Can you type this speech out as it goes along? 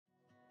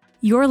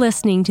You're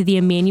listening to the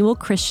Emmanuel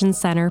Christian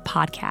Center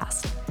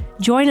podcast.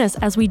 Join us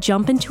as we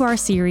jump into our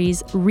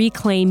series,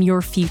 Reclaim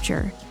Your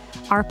Future.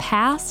 Our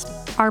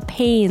past, our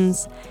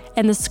pains,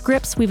 and the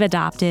scripts we've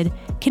adopted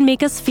can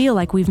make us feel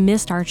like we've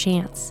missed our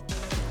chance.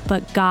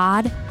 But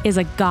God is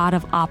a God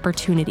of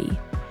opportunity.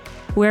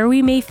 Where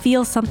we may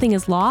feel something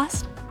is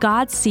lost,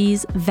 God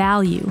sees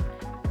value.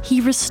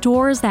 He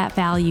restores that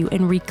value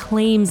and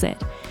reclaims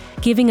it,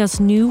 giving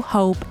us new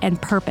hope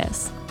and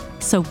purpose.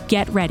 So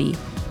get ready.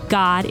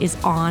 God is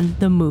on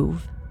the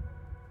move.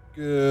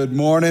 Good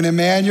morning,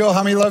 Emmanuel.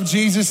 How many love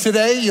Jesus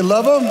today? You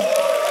love him?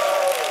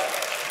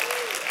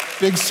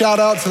 Big shout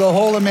out to the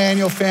whole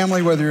Emmanuel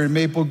family, whether you're in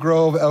Maple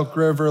Grove, Elk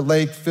River,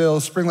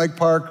 Lakeville, Spring Lake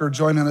Park, or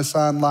joining us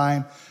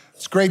online.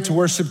 It's great to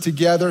worship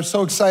together.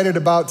 So excited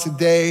about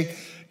today.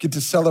 Get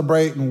to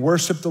celebrate and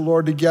worship the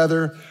Lord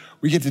together.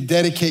 We get to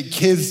dedicate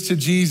kids to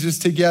Jesus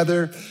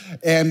together,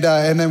 and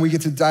then we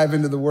get to dive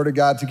into the Word of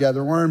God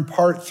together. We're in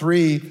part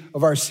 3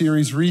 of our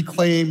series,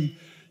 Reclaim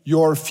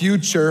Your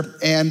Future,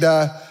 and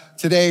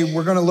today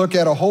we're gonna look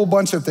at a whole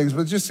bunch of things,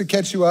 but just to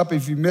catch you up,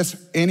 if you missed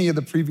any of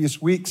the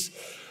previous weeks,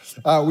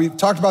 we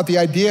talked about the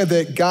idea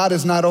that God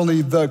is not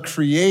only the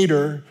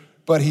creator,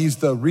 but he's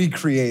the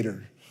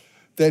recreator.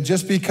 That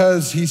just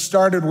because he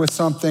started with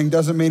something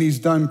doesn't mean he's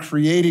done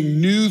creating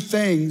new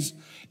things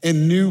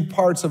in new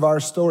parts of our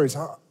stories.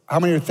 How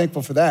many are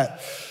thankful for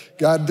that?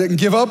 God didn't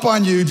give up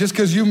on you just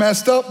because you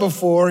messed up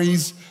before.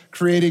 He's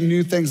creating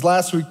new things.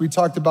 Last week, we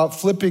talked about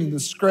flipping the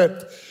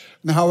script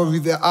and how we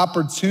have the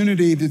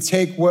opportunity to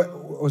take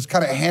what was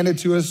kind of handed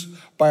to us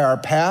by our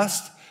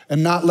past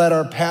and not let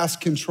our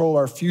past control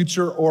our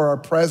future or our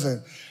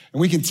present. And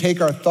we can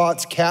take our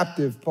thoughts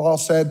captive. Paul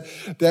said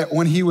that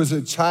when he was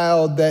a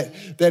child,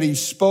 that he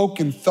spoke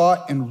and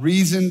thought and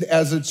reasoned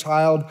as a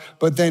child,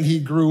 but then he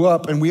grew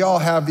up. And we all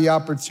have the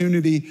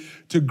opportunity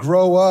to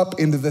grow up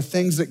into the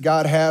things that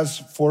God has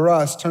for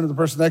us. Turn to the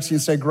person next to you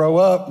and say, grow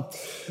up.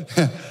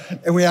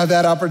 And we have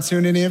that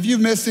opportunity. If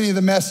you've missed any of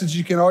the message,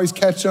 you can always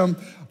catch them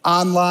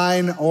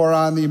online or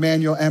on the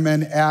Emmanuel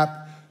MN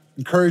app.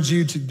 Encourage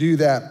you to do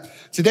that.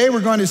 Today, we're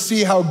going to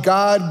see how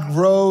God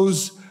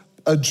grows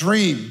a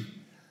dream.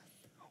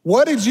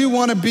 What did you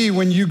want to be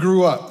when you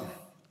grew up?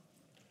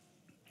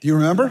 Do you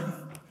remember?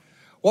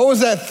 What was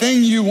that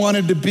thing you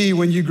wanted to be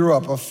when you grew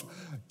up?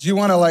 Do you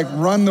want to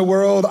run the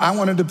world? I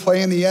wanted to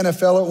play in the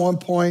NFL at one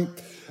point.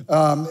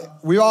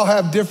 We all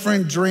have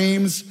different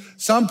dreams.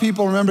 Some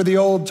people remember the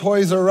old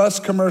Toys R Us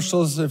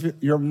commercials. If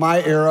you're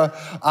my era,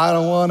 I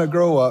don't want to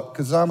grow up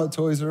because I'm a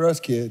Toys R Us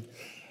kid.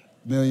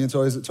 A million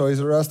toys at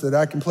Toys R Us that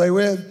I can play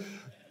with.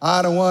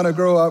 I don't want to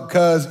grow up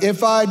because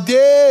if I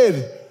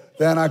did,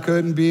 then I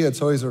couldn't be a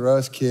Toys R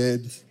Us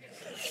kid.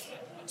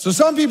 So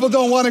some people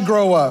don't want to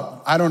grow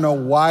up. I don't know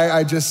why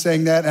I just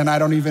sang that, and I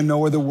don't even know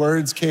where the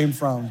words came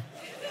from.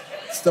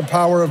 It's the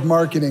power of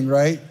marketing,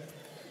 right?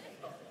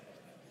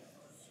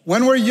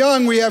 When we're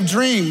young, we have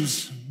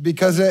dreams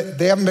because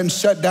they haven't been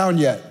shut down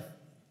yet.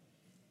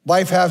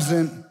 Life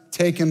hasn't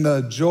taken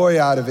the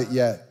joy out of it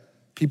yet.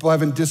 People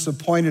haven't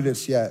disappointed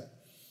us yet.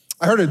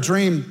 I heard a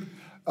dream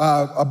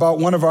about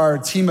one of our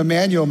Team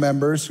Emmanuel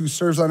members who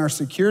serves on our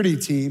security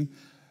team.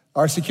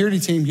 Our security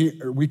team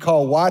here, we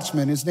call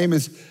Watchman. His name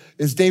is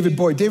David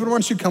Boyd. David, why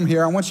don't you come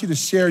here? I want you to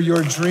share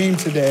your dream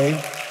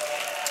today.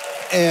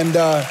 And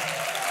well,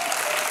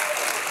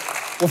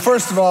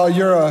 first of all,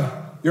 you're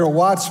a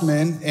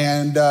watchman,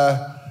 and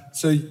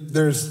so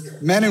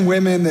there's men and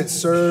women that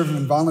serve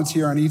and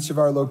volunteer on each of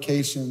our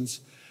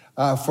locations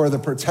for the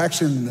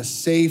protection and the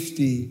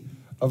safety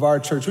of our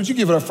church. Would you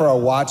give it up for our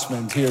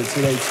watchmen here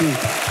today, too?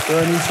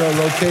 They're in each of our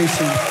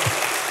locations.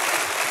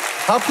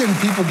 How can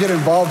people get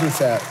involved with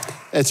that?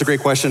 It's a great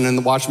question, and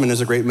the Watchman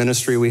is a great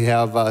ministry. We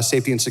have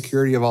safety and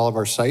security of all of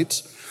our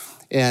sites.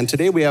 And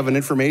today we have an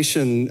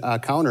information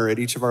counter at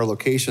each of our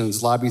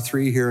locations, Lobby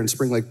 3 here in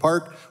Spring Lake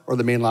Park, or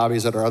the main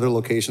lobbies at our other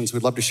locations.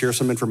 We'd love to share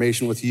some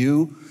information with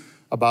you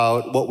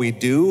about what we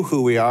do,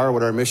 who we are,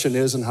 what our mission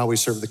is, and how we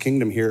serve the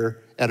kingdom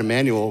here at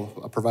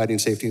Emmanuel, providing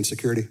safety and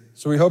security.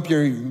 So we hope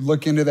you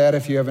look into that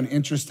if you have an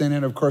interest in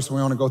it. Of course, we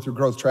want to go through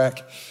Growth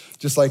Track,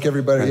 just like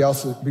everybody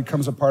else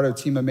becomes a part of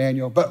Team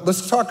Emmanuel. But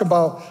let's talk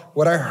about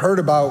what I heard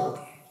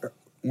about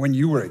when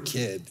you were a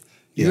kid.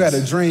 You had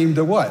a dream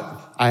to what?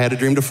 I had a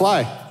dream to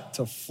fly.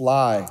 To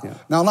fly. Yeah.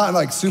 Now, not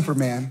like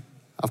Superman.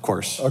 Of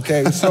course.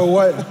 Okay, so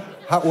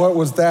what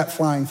was that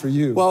flying for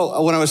you?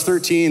 Well, when I was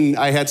 13,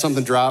 I had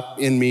something drop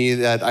in me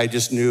that I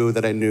just knew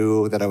that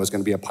I was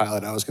going to be a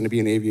pilot. I was going to be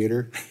an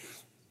aviator.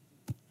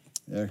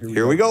 Yeah,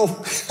 here we go.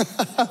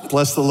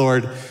 Bless the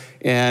Lord.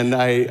 And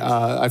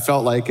I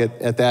felt like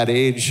at that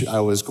age, I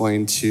was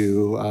going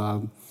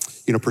to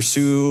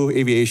pursue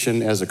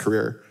aviation as a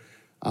career.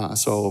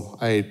 So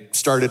I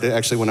started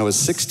actually when I was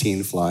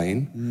 16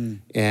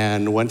 flying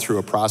and went through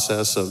a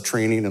process of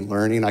training and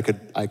learning. I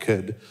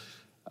could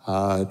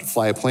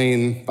fly a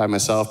plane by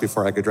myself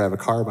before I could drive a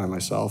car by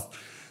myself.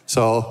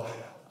 So,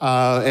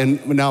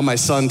 and now my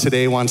son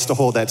today wants to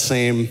hold that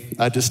same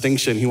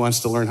distinction. He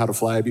wants to learn how to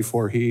fly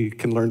before he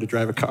can learn to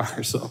drive a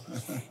car, so.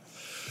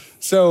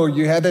 So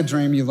you had that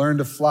dream, you learned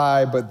to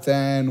fly, but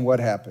then what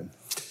happened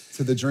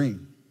to the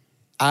dream?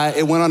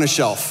 It went on a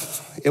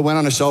shelf. It went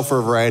on a shelf for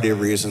a variety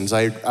of reasons.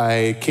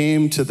 I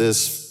came to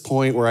this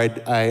point where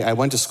I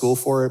went to school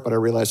for it, but I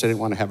realized I didn't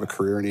want to have a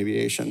career in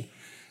aviation.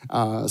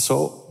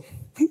 So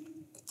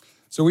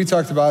we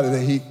talked about it,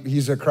 that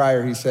he's a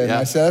crier, he said. Yeah.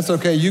 And I said, that's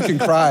okay, you can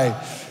cry.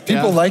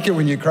 People like it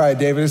when you cry,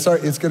 David. It's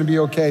going to be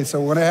okay.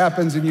 So when it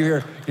happens and you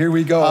hear, here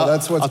we go,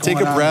 that's what's going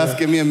on. I'll take a breath, here.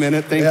 give me a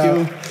minute, thank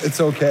you. It's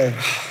okay.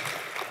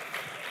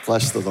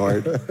 Bless the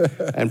Lord.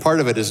 And part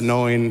of it is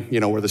knowing,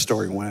 where the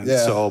story went.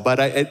 Yeah. So, but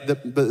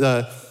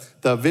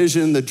the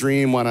vision, the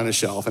dream went on a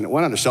shelf, and it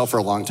went on a shelf for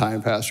a long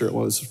time, Pastor. It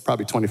was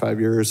probably 25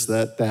 years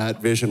that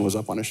vision was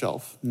up on a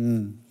shelf.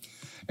 And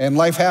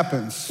life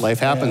happens. Life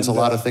happens. And, a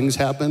lot of things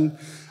happen.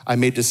 I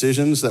made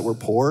decisions that were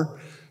poor.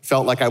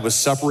 Felt like I was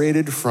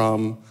separated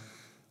from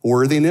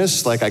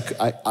worthiness. Like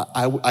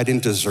I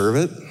didn't deserve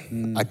it.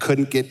 I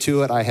couldn't get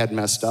to it. I had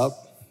messed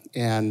up,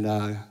 and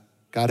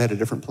God had a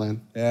different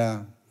plan.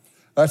 Yeah.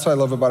 That's what I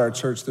love about our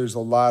church. There's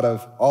all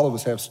of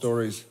us have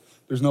stories.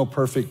 There's no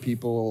perfect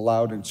people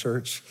allowed in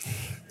church.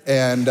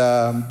 And,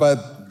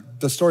 but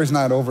the story's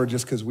not over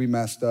just because we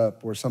messed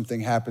up or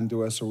something happened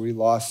to us or we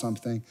lost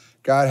something.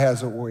 God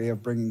has a way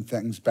of bringing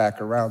things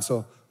back around.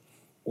 So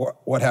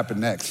what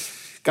happened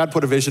next? God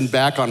put a vision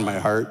back on my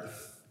heart.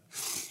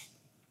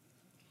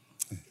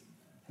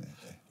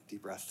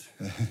 Deep breath.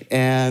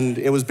 And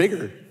it was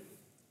bigger.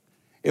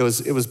 It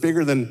was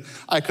bigger than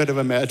I could have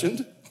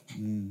imagined.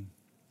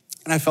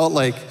 And I felt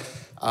like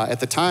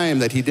at the time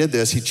that he did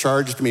this, he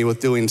charged me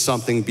with doing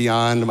something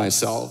beyond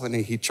myself, and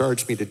he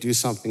charged me to do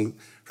something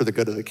for the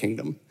good of the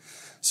kingdom.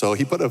 So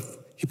he put a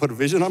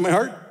vision on my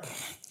heart.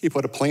 He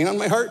put a plan on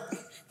my heart.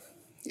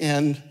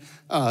 And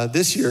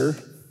this year,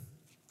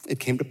 it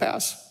came to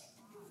pass.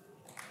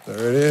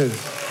 There it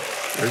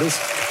is. There it is.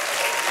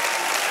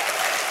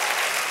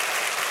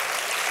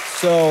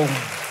 So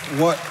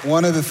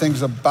one of the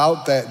things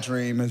about that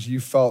dream is you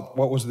felt,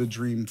 what was the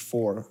dream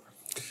for?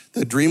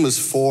 The dream was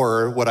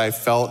for what I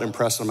felt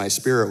impressed on my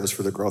spirit was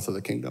for the growth of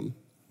the kingdom.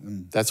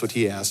 That's what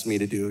he asked me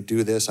to do.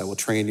 Do this, I will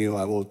train you,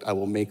 I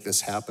will make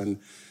this happen.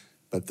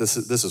 But this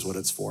is what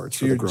it's for. It's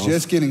for the growth. You're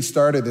just getting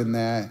started in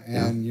that,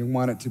 and you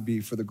want it to be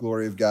for the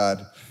glory of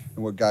God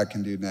and what God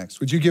can do next.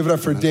 Would you give it up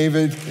for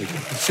David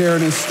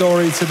sharing his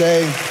story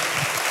today?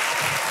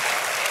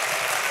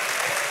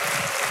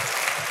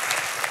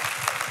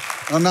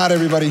 Well, not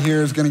everybody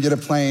here is going to get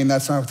a plane.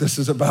 That's not what this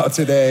is about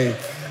today.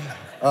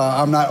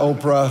 I'm not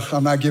Oprah.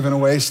 I'm not giving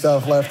away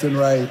stuff left and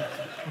right.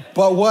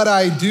 But what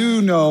I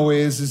do know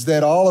is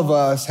that all of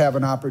us have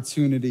an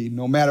opportunity,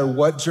 no matter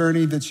what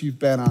journey that you've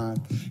been on.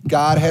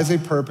 God has a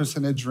purpose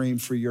and a dream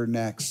for your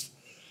next.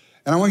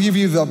 And I want to give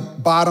you the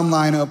bottom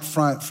line up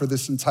front for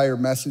this entire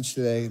message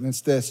today, and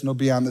it's this, and it'll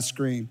be on the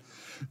screen.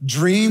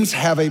 Dreams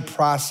have a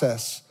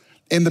process.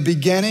 In the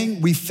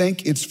beginning, we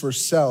think it's for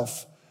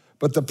self,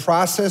 but the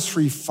process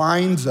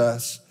refines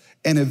us,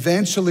 and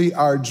eventually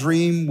our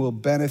dream will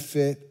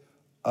benefit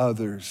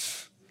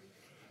others.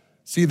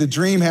 See, the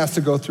dream has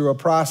to go through a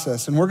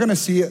process, and we're going to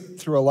see it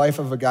through a life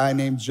of a guy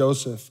named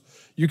Joseph.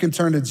 You can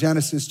turn to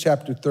Genesis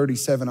chapter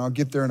 37. I'll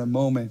get there in a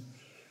moment.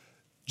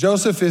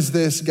 Joseph is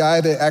this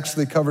guy that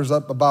actually covers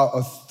up about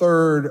a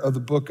third of the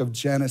book of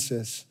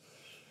Genesis.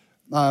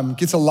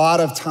 Gets a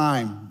lot of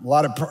time, a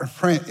lot of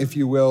print, if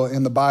you will,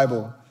 in the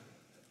Bible.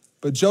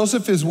 But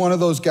Joseph is one of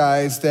those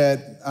guys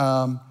that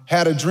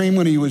had a dream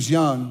when he was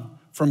young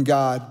from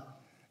God,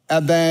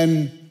 and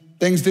then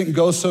things didn't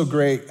go so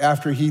great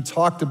after he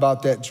talked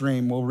about that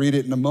dream. We'll read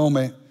it in a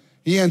moment.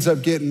 He ends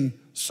up getting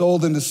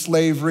sold into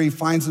slavery,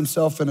 finds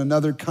himself in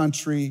another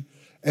country.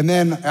 And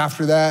then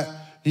after that,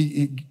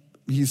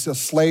 he's a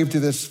slave to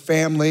this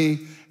family.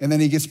 And then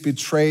he gets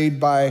betrayed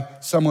by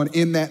someone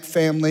in that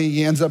family.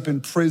 He ends up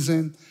in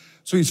prison.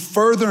 So he's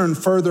further and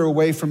further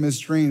away from his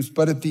dreams.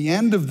 But at the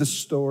end of the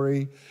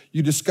story,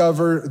 you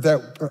discover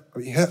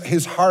that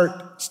his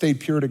heart stayed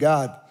pure to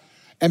God.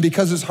 And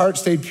because his heart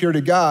stayed pure to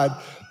God,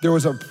 there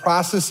was a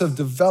process of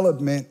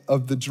development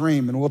of the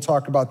dream. And we'll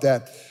talk about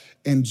that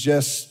in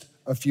just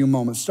a few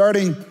moments.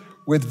 Starting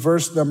with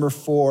verse number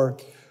 4.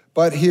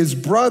 But his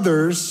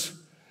brothers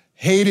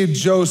hated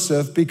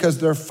Joseph because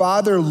their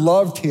father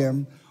loved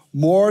him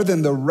more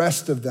than the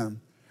rest of them.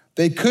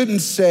 They couldn't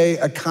say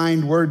a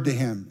kind word to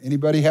him.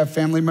 Anybody have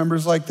family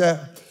members like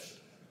that?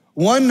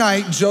 One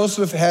night,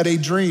 Joseph had a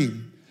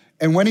dream.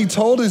 And when he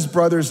told his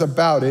brothers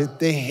about it,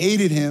 they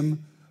hated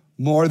him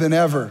more than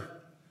ever.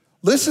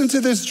 Listen to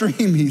this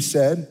dream, he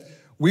said.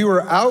 We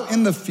were out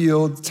in the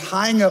field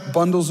tying up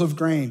bundles of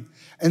grain,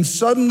 and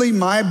suddenly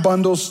my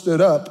bundle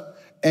stood up,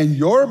 and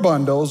your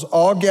bundles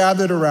all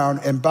gathered around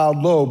and bowed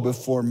low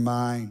before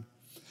mine.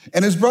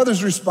 And his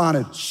brothers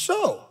responded,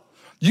 so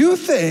you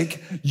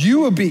think you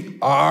will be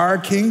our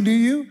king, do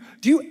you?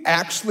 Do you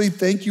actually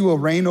think you will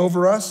reign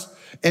over us?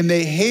 And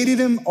they hated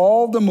him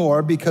all the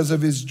more because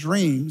of his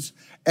dreams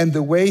and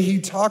the way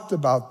he talked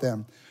about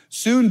them.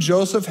 Soon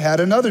Joseph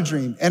had another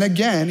dream, and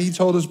again he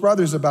told his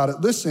brothers about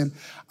it. Listen,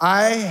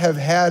 I have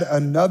had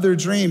another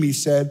dream, he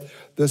said.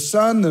 The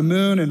sun, the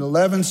moon, and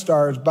 11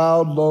 stars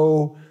bowed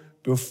low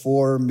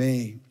before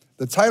me.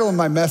 The title of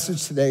my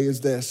message today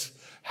is this: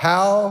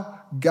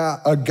 How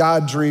a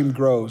God Dream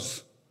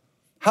Grows.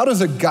 How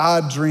does a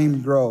God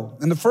dream grow?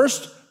 And the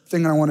first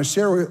thing I want to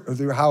share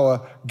with you how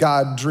a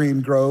God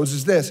dream grows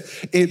is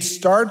this: it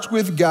starts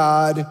with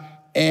God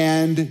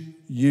and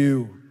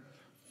you.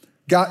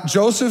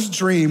 Joseph's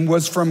dream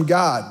was from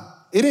God.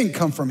 It didn't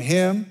come from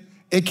him,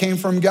 it came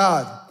from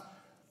God.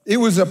 It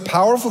was a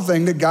powerful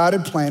thing that God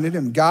had planted,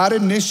 and God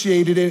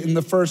initiated it in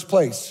the first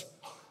place.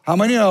 How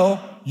many know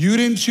you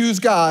didn't choose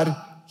God,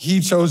 he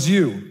chose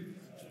you?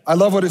 I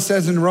love what it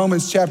says in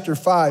Romans chapter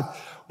 5.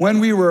 When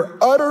we were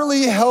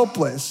utterly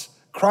helpless,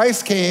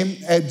 Christ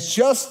came at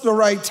just the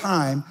right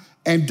time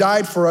and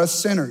died for us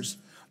sinners.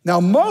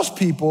 Now, most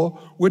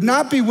people would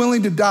not be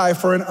willing to die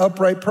for an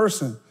upright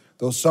person,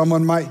 though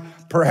someone might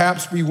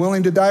perhaps be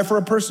willing to die for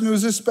a person who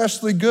is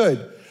especially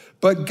good.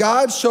 But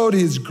God showed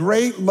his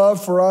great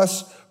love for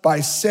us by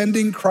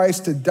sending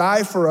Christ to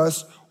die for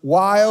us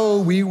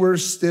while we were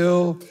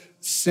still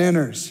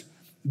sinners.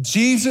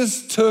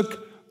 Jesus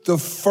took the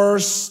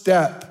first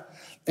step.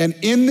 And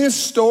in this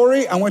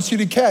story, I want you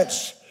to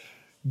catch,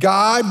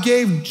 God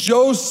gave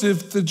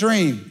Joseph the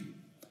dream.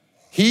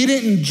 He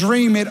didn't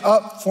dream it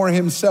up for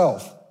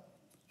himself,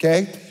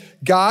 okay?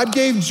 God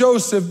gave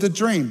Joseph the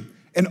dream.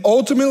 And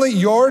ultimately,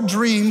 your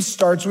dream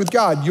starts with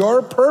God.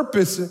 Your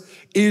purpose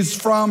is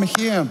from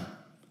him.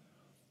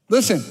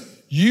 Listen,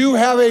 you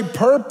have a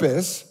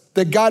purpose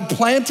that God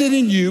planted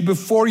in you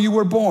before you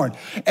were born.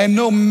 And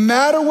no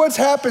matter what's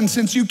happened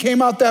since you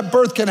came out that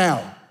birth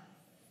canal,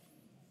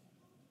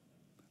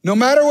 no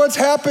matter what's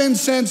happened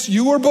since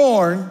you were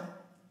born,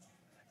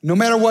 no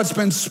matter what's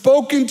been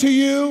spoken to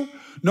you,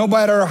 no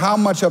matter how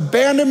much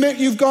abandonment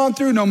you've gone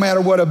through, no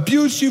matter what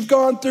abuse you've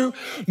gone through,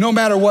 no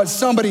matter what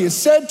somebody has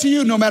said to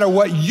you, no matter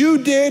what you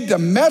did to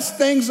mess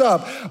things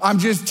up, I'm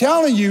just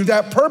telling you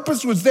that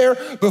purpose was there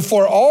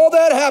before all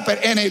that happened,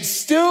 and it's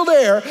still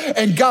there,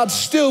 and God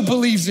still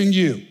believes in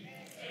you.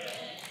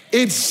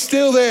 It's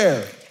still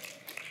there.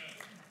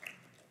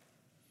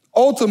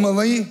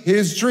 Ultimately,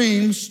 his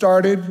dream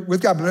started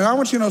with God. But I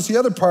want you to notice the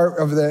other part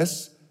of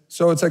this.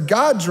 So it's a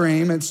God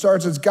dream. It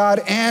starts as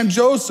God and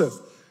Joseph.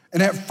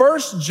 And at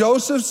first,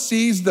 Joseph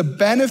sees the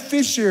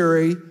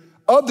beneficiary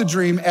of the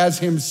dream as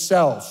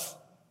himself.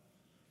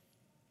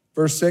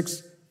 Verse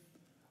 6,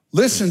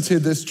 listen to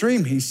this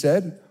dream, he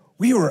said.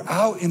 We were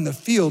out in the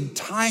field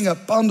tying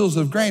up bundles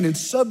of grain, and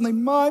suddenly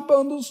my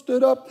bundle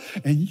stood up,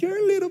 and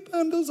your little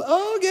bundles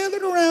all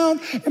gathered around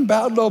and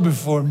bowed low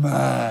before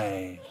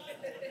mine.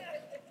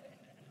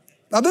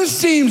 Now, this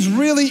seems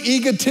really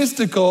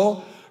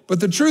egotistical,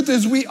 but the truth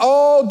is we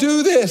all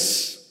do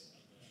this.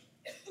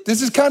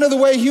 This is kind of the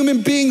way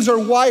human beings are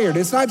wired.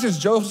 It's not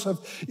just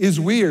Joseph is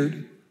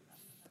weird.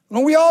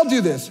 No, we all do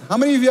this. How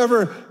many of you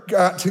ever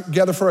got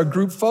together for a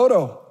group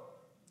photo?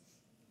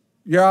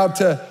 You're out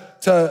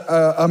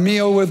to a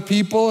meal with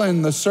people,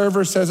 and the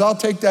server says, I'll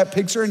take that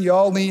picture, and you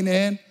all lean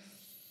in.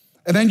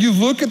 And then you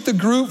look at the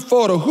group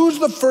photo. Who's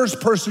the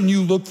first person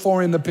you look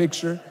for in the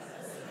picture?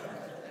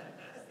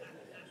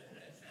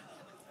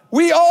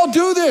 We all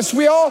do this.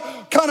 We all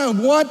kind of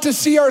want to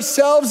see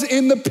ourselves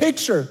in the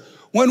picture.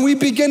 When we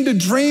begin to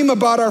dream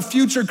about our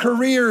future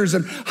careers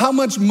and how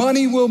much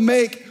money we'll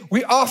make,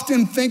 we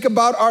often think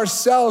about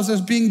ourselves as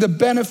being the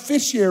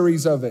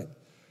beneficiaries of it.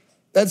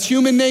 That's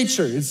human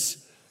nature.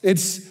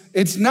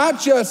 It's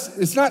not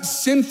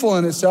sinful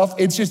in itself,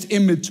 it's just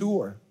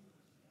immature.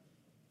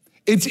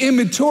 It's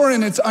immature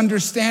in its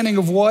understanding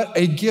of what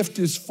a gift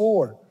is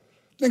for.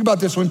 Think about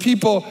this. When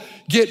people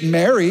get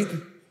married,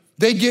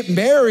 they get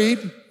married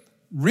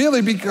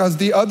really because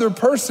the other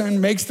person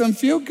makes them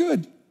feel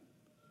good.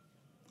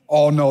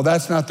 Oh no,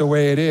 that's not the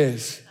way it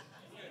is.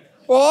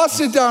 Well, I'll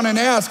sit down and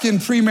ask in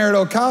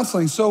premarital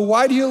counseling, so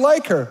why do you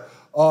like her?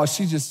 Oh,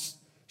 she's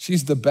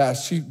the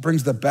best. She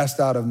brings the best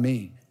out of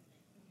me.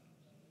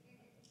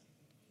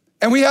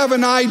 And we have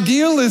an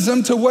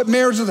idealism to what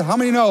marriage is. How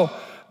many know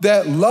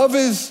that love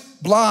is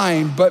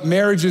blind, but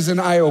marriage is an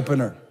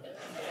eye-opener?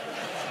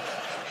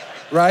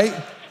 Right?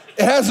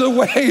 It has a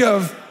way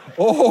of,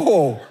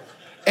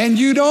 and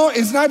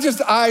it's not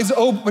just eyes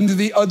open to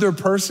the other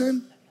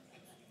person,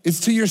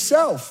 it's to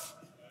yourself.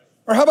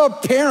 Or how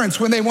about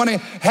parents when they want to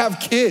have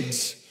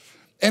kids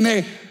and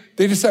they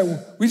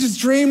decide, we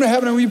just dreamed of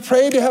having it, we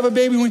prayed to have a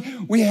baby.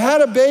 We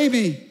had a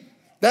baby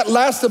that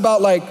lasts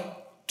about like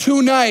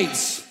 2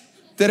 nights,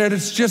 that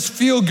it's just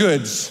feel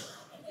goods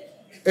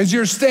as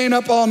you're staying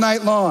up all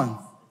night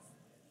long.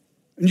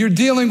 And you're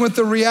dealing with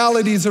the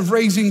realities of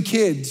raising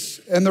kids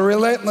and the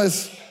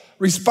relentless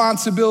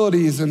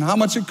responsibilities and how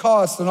much it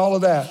costs and all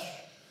of that.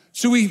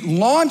 So we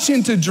launch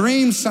into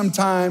dreams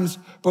sometimes,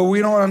 but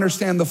we don't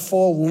understand the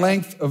full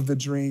length of the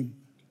dream.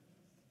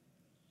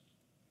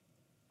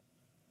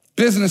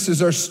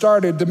 Businesses are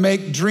started to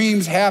make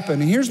dreams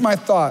happen. And here's my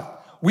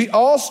thought. We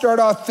all start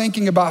off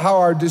thinking about how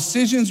our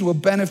decisions will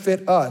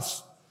benefit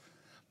us,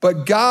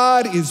 but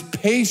God is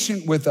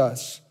patient with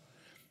us.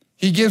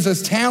 He gives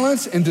us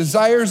talents and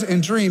desires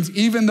and dreams,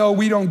 even though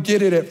we don't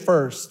get it at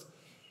first.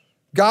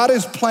 God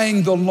is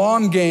playing the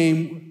long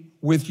game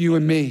with you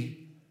and me.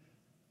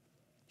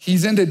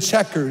 He's into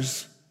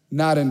checkers,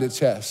 not into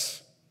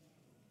chess.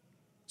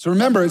 So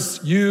remember,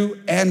 it's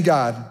you and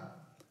God.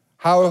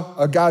 How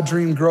a God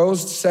dream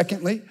grows.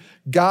 Secondly,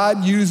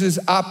 God uses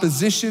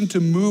opposition to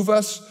move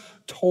us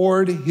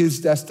toward his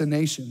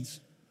destinations.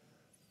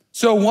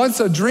 So once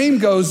a dream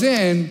goes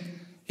in,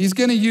 he's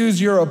gonna use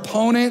your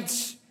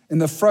opponents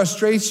and the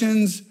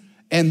frustrations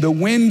and the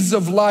winds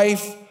of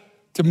life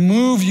to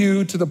move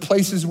you to the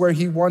places where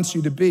he wants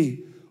you to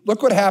be.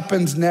 Look what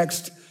happens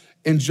next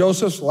in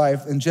Joseph's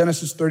life in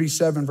Genesis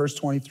 37, verse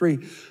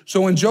 23.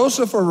 So when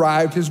Joseph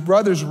arrived, his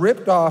brothers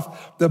ripped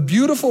off the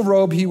beautiful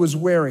robe he was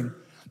wearing,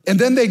 and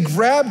then they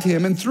grabbed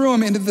him and threw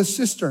him into the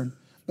cistern.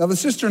 Now the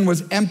cistern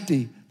was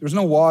empty. There was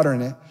no water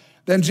in it.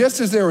 Then just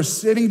as they were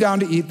sitting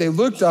down to eat, they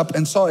looked up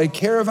and saw a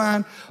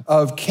caravan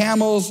of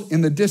camels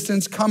in the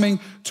distance coming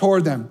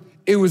toward them.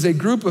 It was a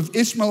group of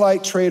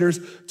Ishmaelite traders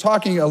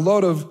taking a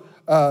load of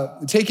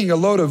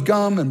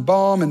gum and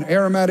balm and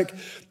aromatic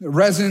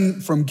resin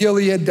from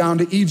Gilead down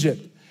to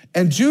Egypt.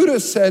 And Judah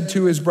said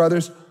to his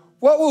brothers,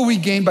 "What will we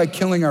gain by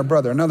killing our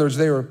brother?" In other words,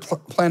 they were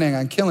planning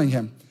on killing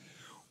him.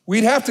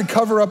 "We'd have to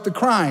cover up the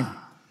crime.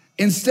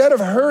 Instead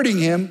of hurting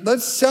him,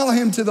 let's sell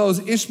him to those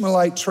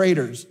Ishmaelite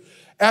traders.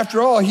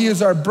 After all, he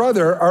is our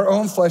brother, our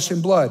own flesh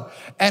and blood."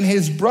 And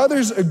his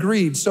brothers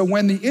agreed. So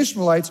when the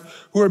Ishmaelites,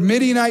 who were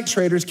Midianite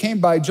traders, came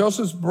by,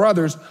 Joseph's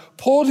brothers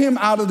pulled him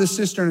out of the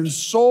cistern and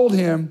sold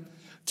him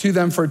to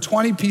them for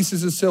 20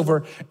 pieces of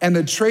silver, and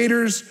the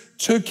traders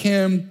took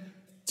him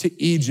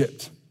to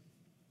Egypt.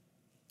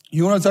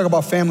 You want to talk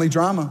about family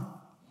drama?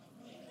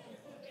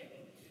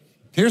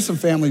 Here's some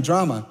family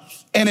drama.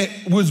 And it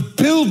was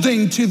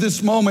building to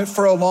this moment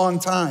for a long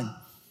time.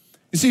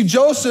 You see,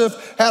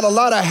 Joseph had a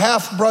lot of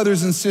half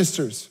brothers and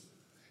sisters.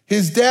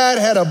 His dad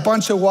had a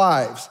bunch of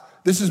wives.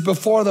 This is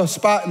before the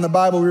spot in the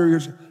Bible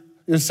where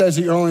it says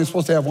that you're only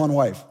supposed to have one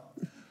wife.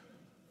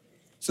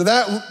 So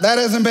that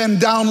hasn't been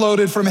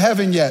downloaded from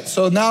heaven yet.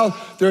 So now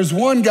there's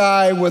one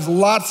guy with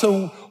lots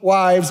of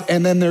wives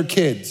and then their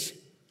kids.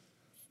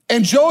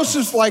 And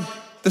Joseph's like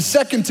the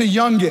second to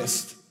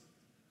youngest.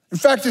 In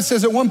fact, it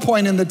says at one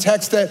point in the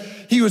text that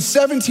he was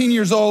 17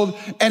 years old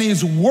and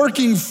he's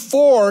working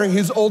for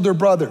his older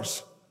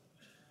brothers,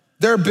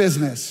 their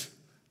business.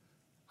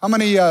 How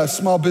many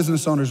small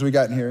business owners we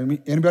got in here?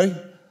 Anybody?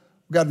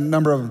 We got a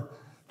number of them.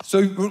 So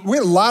we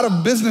have a lot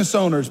of business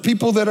owners,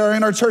 people that are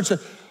in our church.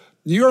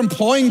 You're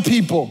employing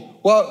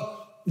people.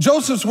 Well,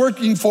 Joseph's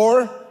working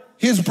for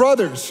his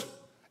brothers.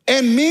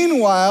 And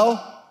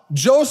meanwhile,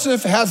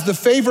 Joseph has the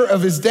favor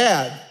of his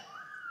dad.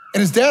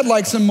 And his dad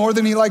likes him more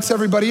than he likes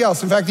everybody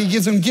else. In fact, he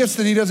gives him gifts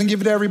that he doesn't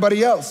give to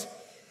everybody else.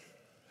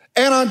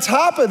 And on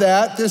top of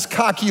that, this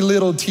cocky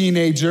little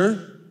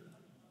teenager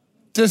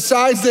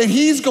decides that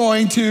he's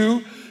going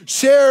to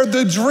share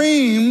the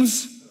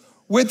dreams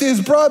with his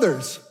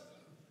brothers.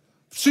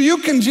 So you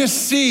can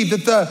just see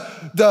that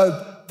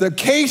the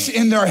case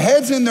in their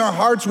heads and their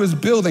hearts was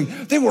building.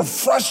 They were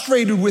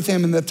frustrated with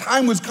him and the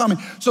time was coming.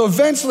 So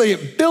eventually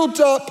it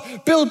built up.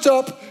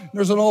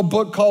 There's an old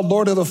book called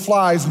Lord of the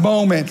Flies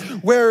moment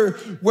where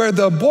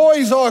the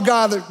boys all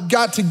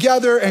got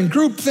together and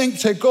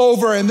groupthink took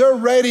over and they're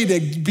ready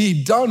to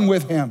be done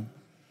with him.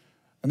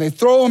 And they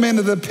throw him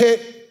into the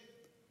pit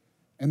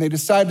and they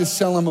decide to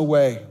sell him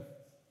away.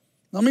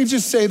 Let me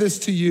just say this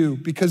to you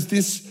because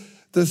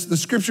the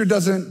scripture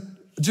doesn't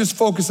just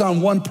focus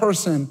on one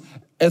person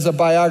as a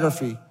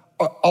biography.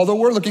 Although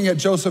we're looking at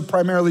Joseph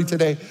primarily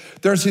today,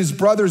 there's his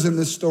brothers in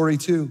this story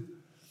too.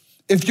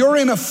 If you're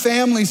in a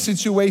family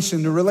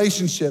situation, the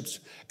relationships,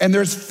 and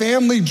there's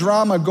family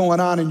drama going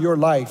on in your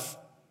life,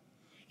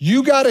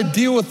 you got to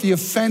deal with the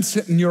offense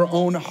in your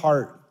own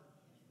heart.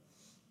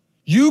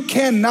 You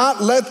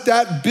cannot let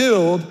that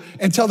build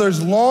until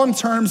there's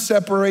long-term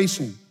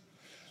separation.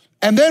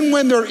 And then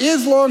when there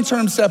is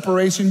long-term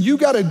separation, you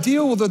got to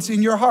deal with what's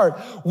in your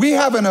heart. We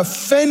have an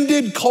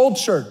offended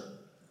culture.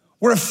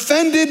 We're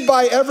offended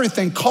by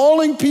everything,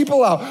 calling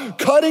people out,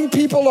 cutting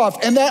people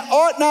off, and that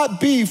ought not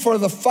be for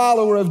the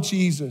follower of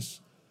Jesus.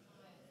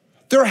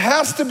 There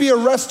has to be a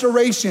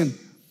restoration.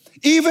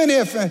 Even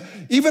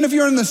if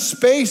you're in the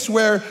space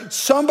where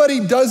somebody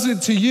does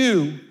it to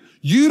you,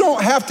 you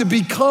don't have to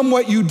become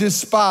what you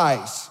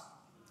despise.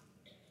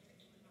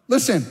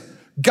 Listen,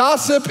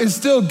 gossip is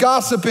still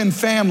gossip in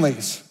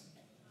families.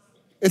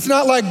 It's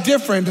not like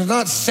different, it's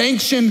not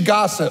sanctioned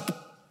gossip.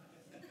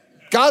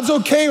 God's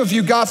okay if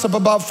you gossip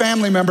about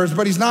family members,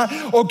 but he's not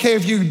okay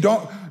if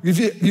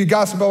you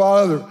gossip about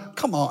other.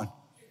 Come on.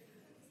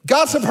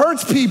 Gossip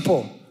hurts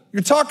people.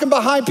 You're talking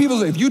behind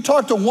people. If you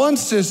talk to one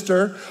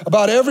sister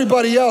about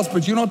everybody else,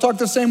 but you don't talk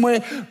the same way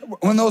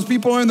when those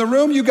people are in the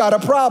room, you got a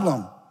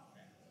problem.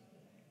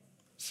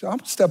 So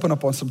I'm stepping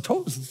up on some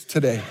toes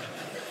today.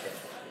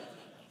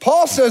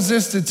 Paul says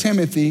this to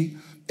Timothy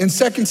in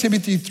 2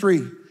 Timothy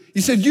 3.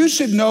 He said, "You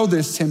should know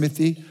this,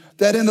 Timothy,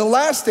 that in the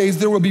last days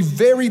there will be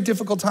very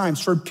difficult times,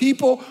 for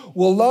people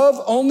will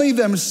love only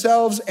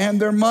themselves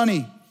and their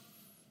money.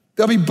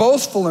 They'll be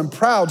boastful and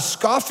proud,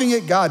 scoffing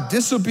at God,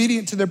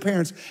 disobedient to their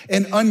parents,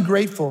 and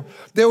ungrateful.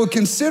 They will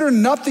consider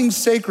nothing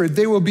sacred.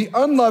 They will be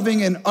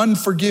unloving and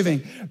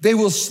unforgiving. They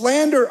will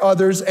slander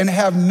others and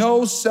have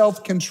no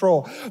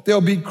self-control.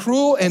 They'll be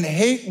cruel and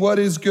hate what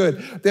is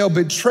good. They'll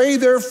betray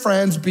their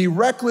friends, be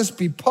reckless,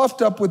 be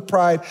puffed up with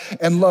pride,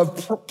 and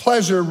love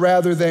pleasure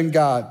rather than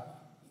God.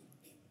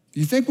 Do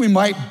you think we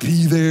might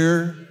be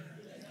there?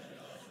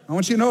 I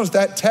want you to notice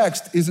that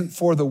text isn't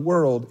for the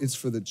world, it's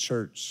for the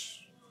church.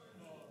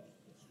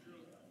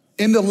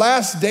 In the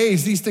last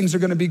days, these things are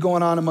going to be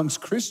going on amongst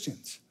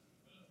Christians.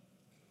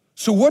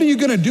 So what are you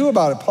going to do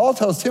about it? Paul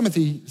tells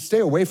Timothy, stay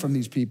away from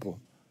these people.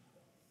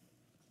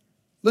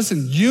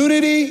 Listen,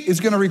 unity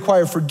is going to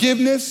require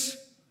forgiveness.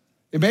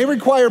 It may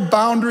require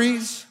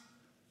boundaries.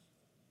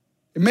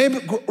 It may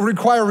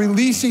require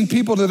releasing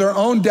people to their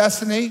own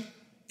destiny,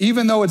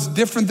 even though it's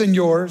different than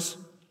yours.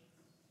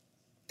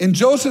 In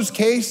Joseph's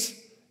case,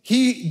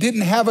 he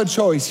didn't have a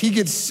choice. He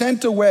gets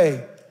sent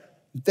away.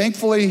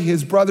 Thankfully,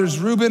 his brothers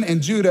Reuben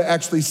and Judah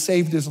actually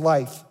saved his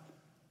life.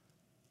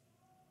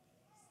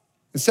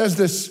 It says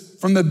this,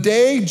 from the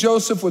day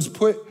Joseph was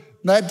put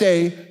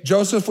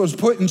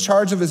in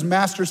charge of his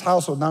master's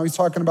household. Now he's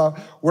talking about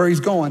where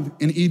he's going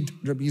in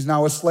Egypt. He's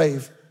now a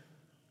slave.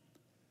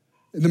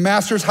 In the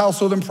master's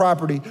household and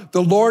property,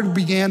 the Lord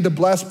began to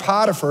bless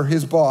Potiphar,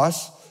 his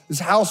boss,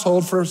 his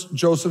household for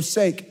Joseph's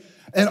sake.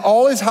 And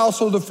all his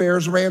household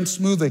affairs ran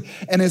smoothly,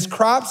 and his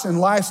crops and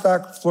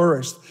livestock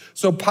flourished.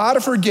 So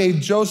Potiphar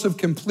gave Joseph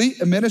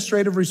complete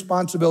administrative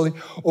responsibility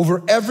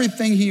over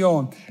everything he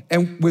owned.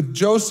 And with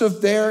Joseph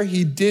there,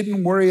 he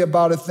didn't worry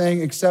about a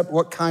thing except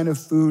what kind of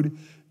food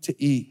to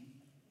eat.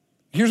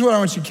 Here's what I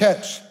want you to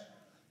catch.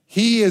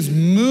 He is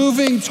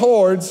moving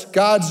towards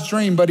God's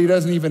dream, but he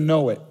doesn't even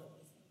know it.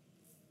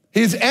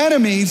 His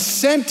enemies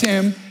sent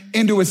him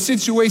into a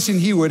situation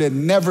he would have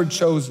never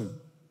chosen.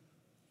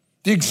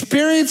 The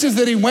experiences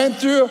that he went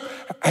through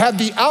had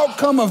the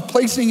outcome of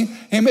placing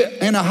him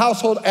in a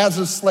household as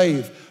a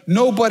slave.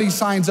 Nobody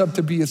signs up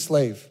to be a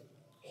slave.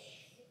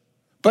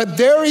 But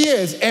there he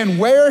is, and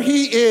where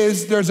he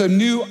is, there's a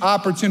new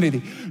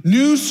opportunity.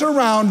 New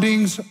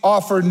surroundings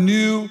offer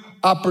new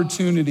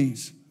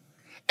opportunities.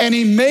 And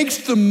he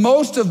makes the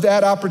most of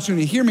that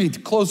opportunity. Hear me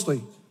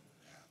closely.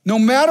 No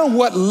matter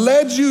what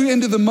led you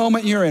into the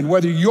moment you're in,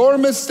 whether your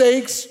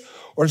mistakes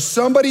or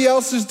somebody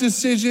else's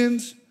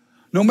decisions,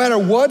 no matter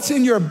what's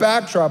in your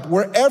backdrop,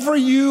 wherever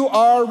you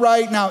are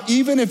right now,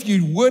 even if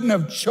you wouldn't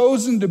have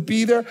chosen to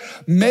be there,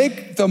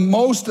 make the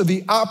most of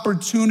the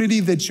opportunity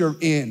that you're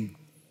in.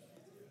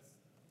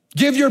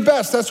 Give your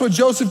best. That's what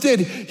Joseph did.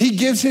 He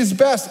gives his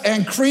best,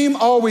 and cream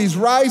always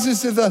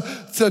rises to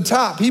the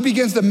top. He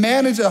begins to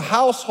manage a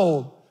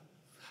household.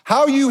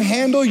 How you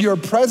handle your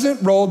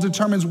present role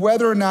determines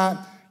whether or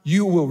not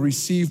you will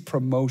receive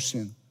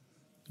promotion.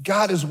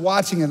 God is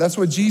watching it. That's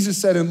what Jesus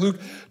said in Luke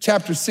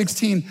chapter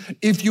 16.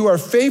 If you are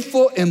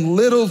faithful in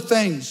little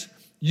things,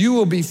 you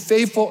will be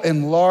faithful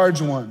in large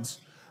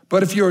ones.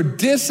 But if you're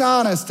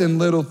dishonest in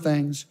little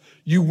things,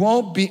 you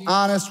won't be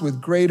honest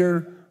with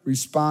greater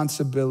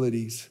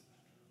responsibilities.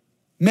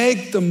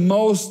 Make the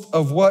most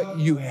of what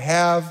you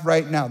have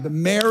right now. The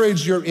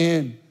marriage you're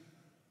in,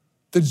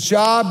 the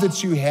job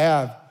that you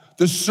have,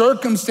 the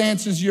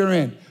circumstances you're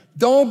in.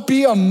 Don't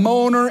be a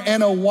moaner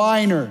and a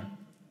whiner.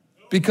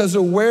 Because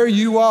of where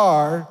you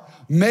are,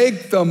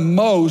 make the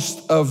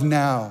most of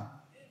now.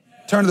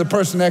 Turn to the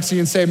person next to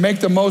you and say, make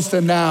the most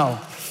of now.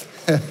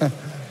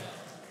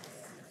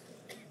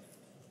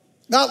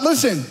 Now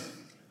listen,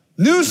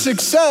 new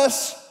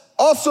success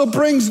also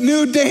brings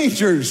new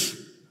dangers.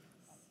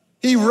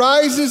 He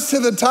rises to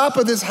the top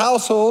of this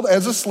household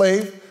as a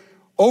slave,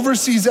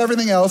 oversees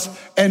everything else,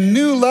 and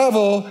new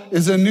level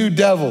is a new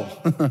devil.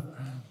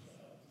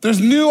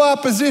 There's new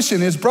opposition.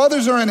 His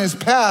brothers are in his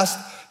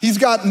past. He's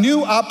got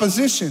new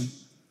opposition.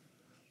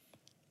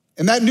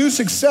 And that new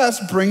success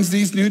brings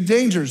these new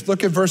dangers.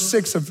 Look at verse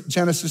 6 of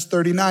Genesis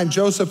 39.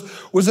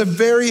 Joseph was a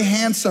very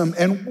handsome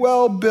and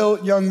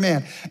well-built young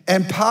man,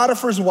 and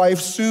Potiphar's wife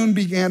soon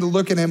began to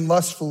look at him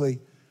lustfully.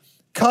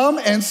 Come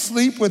and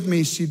sleep with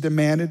me, she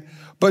demanded.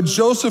 But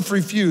Joseph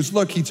refused.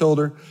 Look, he told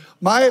her,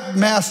 my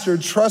master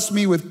trusts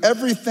me with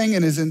everything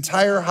in his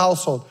entire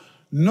household.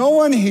 No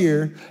one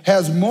here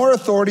has more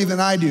authority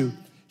than I do.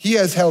 He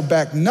has held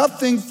back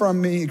nothing from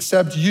me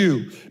except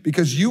you,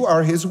 because you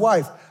are his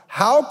wife.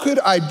 How could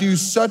I do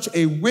such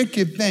a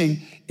wicked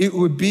thing? It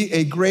would be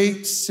a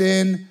great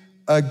sin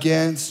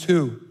against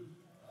who?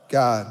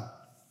 God.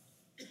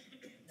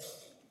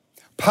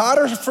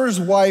 Potiphar's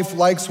wife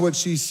likes what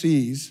she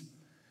sees,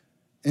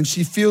 and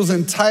she feels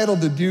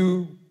entitled to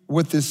do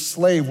with this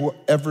slave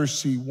whatever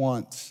she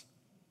wants.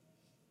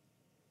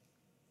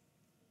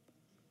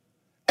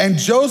 And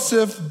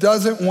Joseph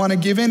doesn't want to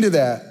give in to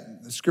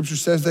that. The scripture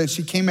says that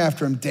she came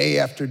after him day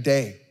after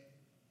day.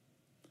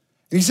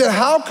 And he said,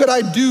 how could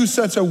I do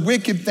such a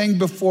wicked thing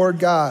before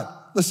God?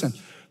 Listen,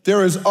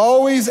 there is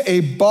always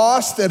a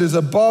boss that is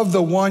above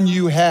the one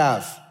you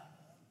have,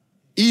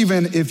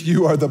 even if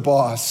you are the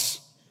boss.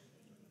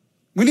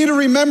 We need to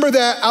remember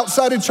that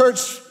outside of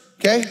church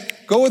okay?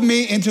 Go with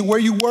me into where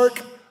you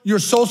work, your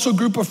social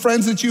group of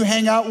friends that you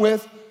hang out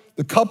with,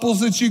 the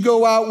couples that you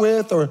go out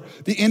with, or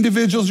the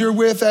individuals you're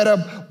with at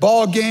a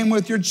ball game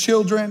with your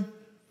children.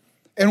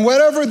 And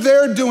whatever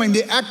they're doing,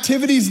 the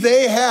activities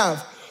they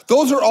have,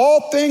 those are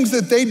all things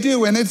that they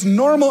do, and it's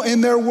normal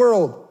in their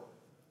world.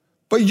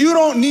 But you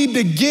don't need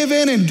to give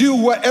in and do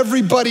what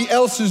everybody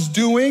else is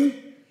doing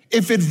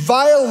if it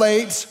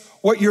violates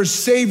what your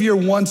Savior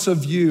wants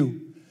of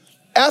you.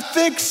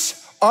 Ethics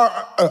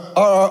are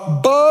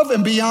above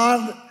and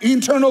beyond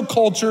internal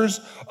cultures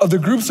of the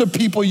groups of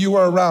people you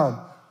are around.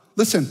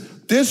 Listen,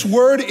 this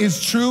word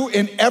is true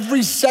in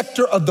every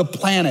sector of the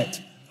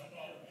planet.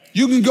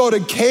 You can go to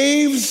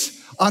caves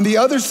on the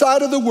other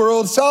side of the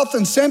world, South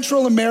and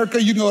Central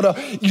America. You can go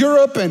to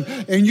Europe and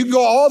you can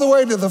go all the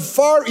way to the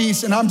Far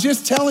East. And I'm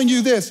just telling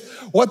you this,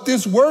 what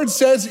this word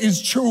says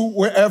is true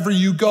wherever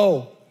you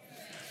go.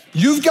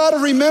 You've got to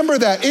remember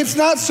that. It's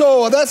not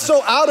so, that's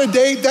so out of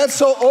date, that's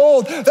so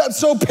old, that's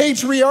so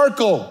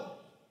patriarchal.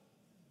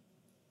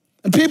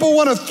 And people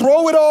want to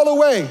throw it all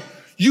away.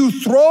 You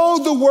throw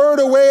the word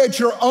away at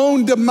your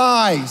own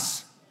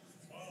demise.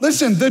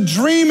 Listen, the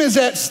dream is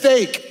at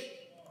stake.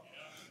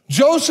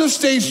 Joseph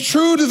stays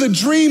true to the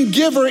dream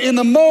giver in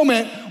the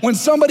moment when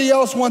somebody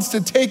else wants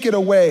to take it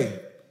away.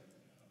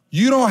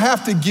 You don't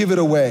have to give it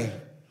away.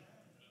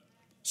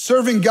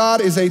 Serving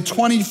God is a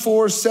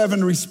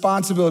 24/7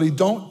 responsibility.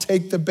 Don't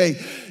take the bait.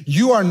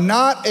 You are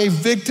not a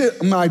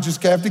victim. I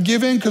just have to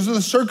give in because of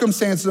the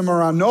circumstances I'm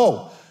around.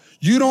 No,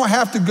 you don't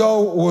have to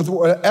go with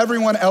what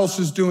everyone else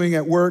is doing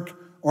at work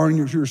or in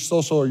your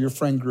social or your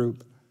friend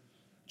group.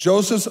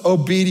 Joseph's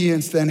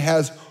obedience then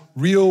has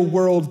real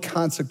world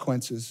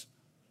consequences.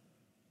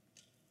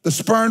 The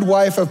spurned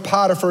wife of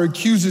Potiphar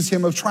accuses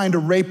him of trying to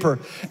rape her.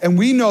 And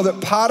we know that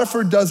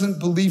Potiphar doesn't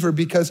believe her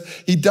because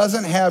he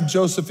doesn't have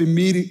Joseph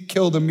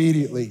killed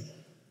immediately.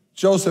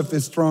 Joseph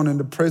is thrown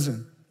into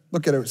prison.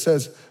 Look at it. It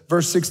says,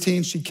 verse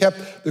 16, she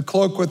kept the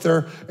cloak with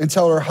her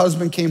until her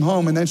husband came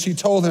home. And then she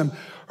told him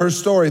her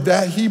story.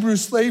 That Hebrew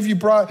slave you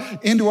brought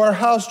into our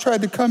house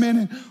tried to come in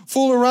and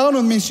fool around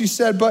with me, she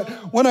said. But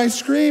when I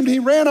screamed, he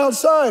ran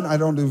outside. I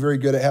don't do very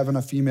good at having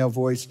a female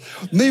voice.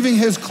 Leaving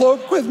his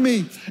cloak with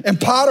me. And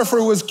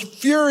Potiphar was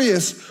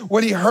furious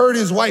when he heard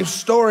his wife's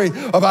story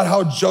about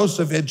how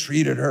Joseph had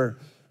treated her.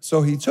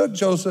 So he took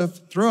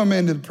Joseph, threw him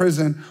into the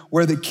prison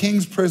where the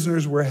king's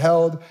prisoners were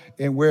held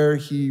and where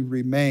he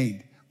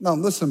remained. Now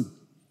listen,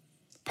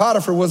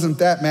 Potiphar wasn't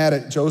that mad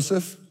at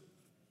Joseph,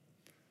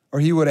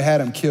 or he would have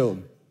had him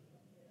killed.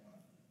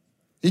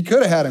 He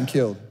could have had him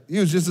killed. He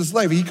was just a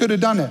slave. He could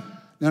have done it.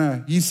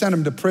 No, he sent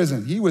him to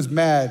prison. He was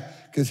mad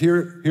because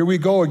here we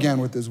go again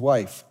with his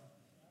wife.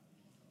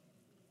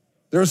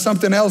 There was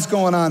something else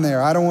going on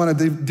there. I don't want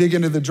to dig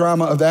into the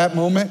drama of that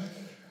moment.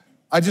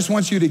 I just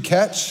want you to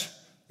catch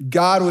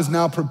God was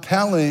now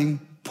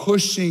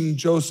pushing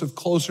Joseph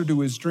closer to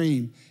his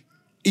dream,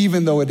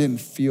 even though it didn't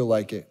feel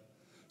like it.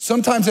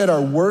 Sometimes at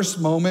our worst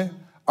moment,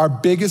 our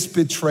biggest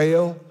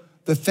betrayal,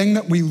 the thing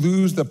that we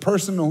lose, the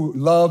person we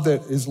love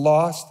that is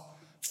lost,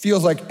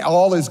 feels like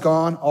all is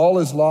gone, all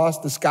is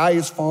lost, the sky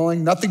is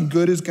falling, nothing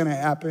good is gonna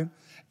happen.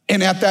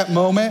 And at that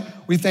moment,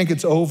 we think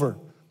it's over.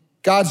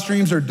 God's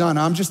dreams are done.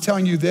 I'm just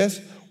telling you this,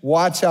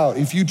 watch out.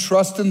 If you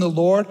trust in the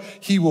Lord,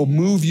 he will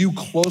move you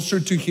closer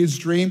to his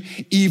dream,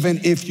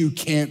 even if you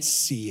can't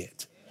see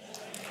it.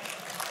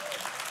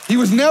 He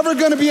was never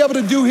gonna be able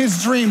to do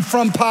his dream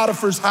from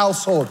Potiphar's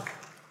household.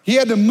 He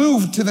had to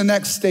move to the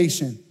next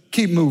station.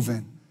 Keep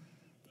moving.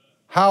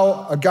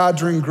 How a God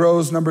dream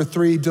grows. Number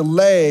 3,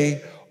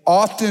 delay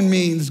often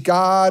means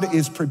God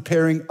is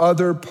preparing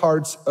other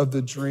parts of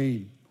the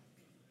dream.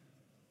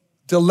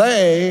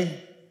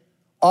 Delay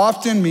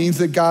often means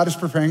that God is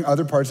preparing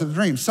other parts of the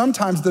dream.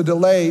 Sometimes the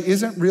delay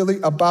isn't really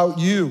about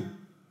you.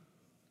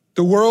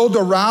 The world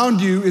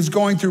around you is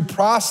going through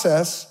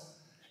process,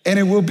 and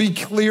it will be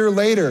clear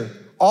later.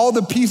 All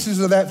the pieces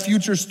of that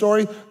future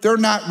story, they're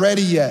not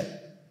ready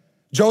yet.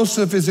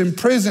 Joseph is in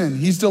prison.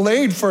 He's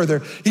delayed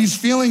further. He's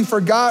feeling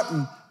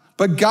forgotten.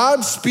 But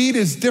God's speed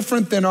is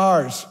different than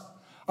ours.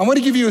 I want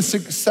to give you a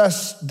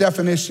success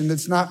definition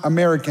that's not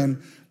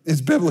American, it's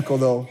biblical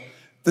though.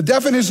 The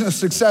definition of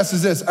success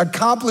is this: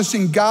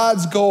 accomplishing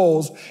God's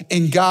goals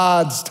in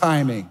God's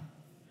timing.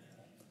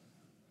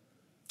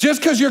 Just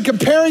because you're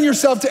comparing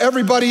yourself to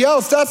everybody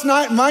else,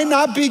 might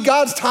not be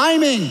God's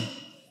timing.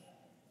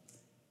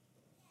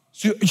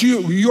 So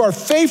you are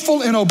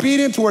faithful and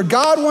obedient to where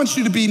God wants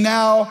you to be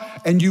now,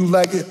 and you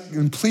let it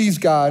and please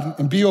God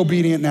and be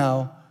obedient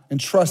now and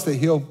trust that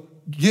he'll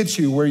get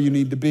you where you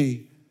need to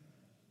be.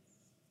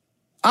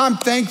 I'm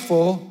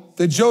thankful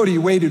that Jody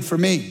waited for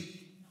me.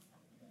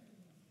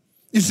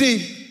 You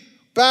see,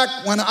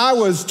 back when I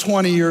was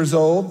 20 years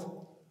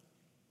old,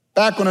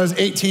 back when I was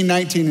 18,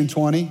 19, and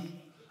 20,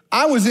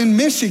 I was in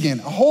Michigan,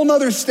 a whole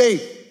nother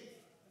state,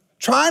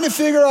 trying to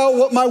figure out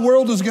what my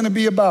world was gonna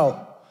be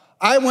about.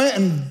 I went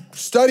and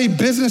studied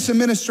business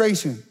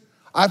administration.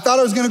 I thought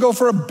I was gonna go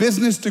for a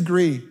business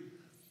degree.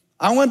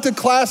 I went to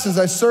classes,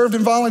 I served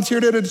and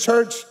volunteered at a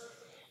church.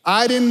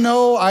 I didn't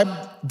know,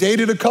 I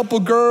dated a couple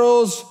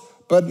girls,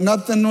 but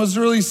nothing was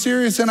really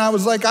serious. And I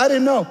was like, I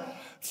didn't know.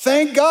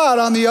 Thank God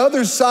on the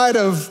other side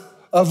of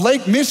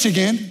Lake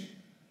Michigan,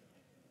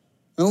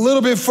 and a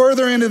little bit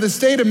further into the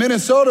state of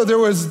Minnesota, there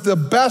was the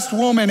best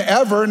woman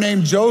ever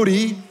named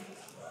Jody.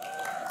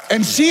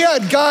 And she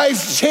had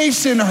guys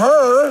chasing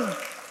her.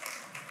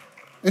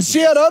 And she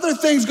had other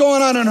things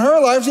going on in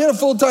her life. She had a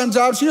full-time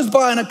job. She was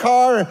buying a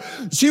car.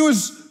 She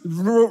was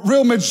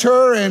real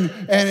mature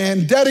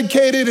and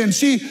dedicated. And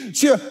she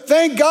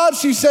thank God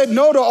she said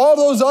no to all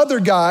those other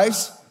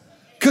guys,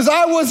 because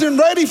I wasn't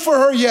ready for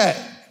her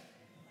yet.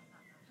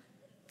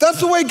 That's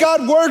the way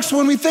God works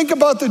when we think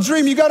about the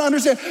dream. You got to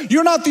understand,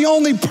 you're not the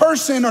only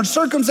person or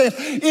circumstance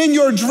in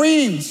your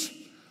dreams.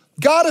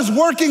 God is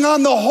working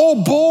on the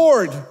whole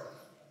board.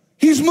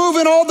 He's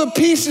moving all the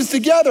pieces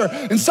together.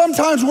 And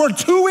sometimes we're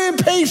too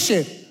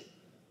impatient.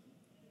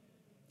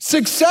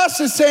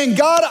 Success is saying,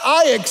 God,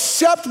 I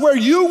accept where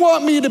you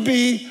want me to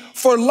be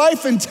for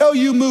life until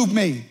you move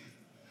me.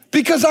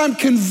 Because I'm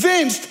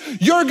convinced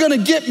you're going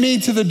to get me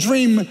to the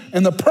dream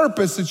and the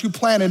purpose that you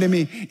planted in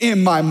me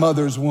in my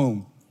mother's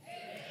womb.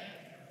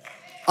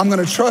 I'm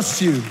going to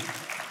trust you.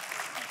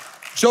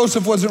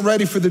 Joseph wasn't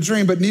ready for the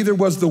dream, but neither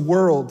was the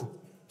world,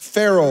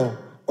 Pharaoh,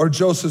 or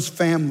Joseph's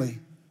family.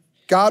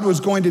 God was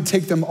going to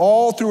take them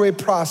all through a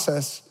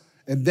process,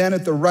 and then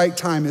at the right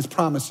time, his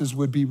promises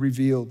would be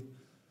revealed.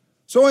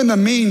 So in the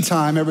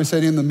meantime, everybody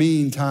said, in the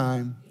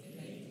meantime,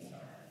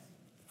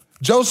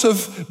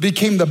 Joseph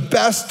became the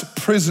best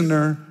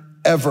prisoner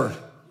ever.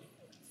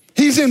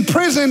 He's in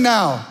prison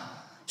now.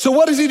 So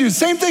what does he do?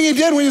 Same thing he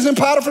did when he was in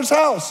Potiphar's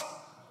house.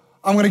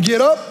 I'm going to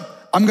get up.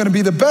 I'm going to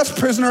be the best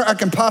prisoner I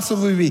can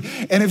possibly be.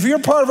 And if you're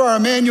part of our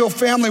Emmanuel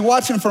family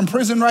watching from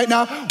prison right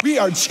now, we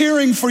are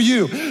cheering for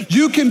you.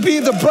 You can be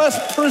the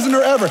best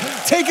prisoner ever.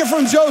 Take it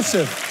from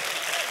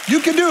Joseph. You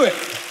can do it.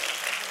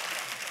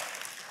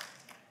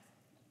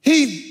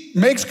 He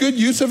makes good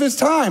use of his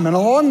time. And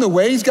along the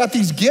way, he's got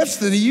these gifts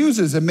that he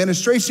uses,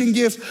 administration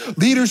gifts,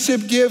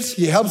 leadership gifts.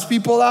 He helps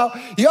people out.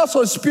 He also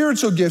has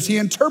spiritual gifts. He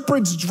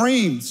interprets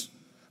dreams.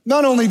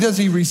 Not only does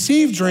he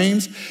receive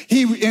dreams,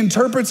 he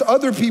interprets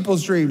other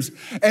people's dreams.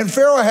 And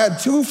Pharaoh had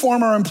two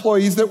former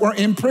employees that were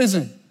in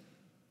prison,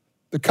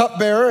 the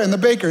cupbearer and the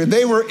baker. And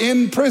they were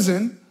in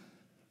prison,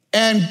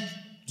 and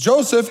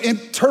Joseph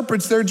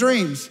interprets their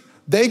dreams.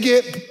 They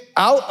get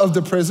out of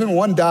the prison,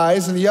 one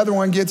dies, and the other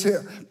one gets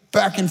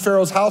back in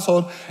Pharaoh's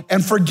household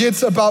and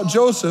forgets about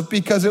Joseph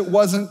because it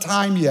wasn't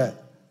time yet.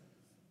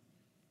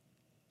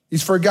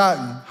 He's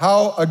forgotten.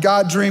 How a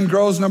God dream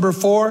grows, number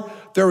 4,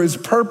 there is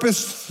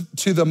purpose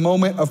to the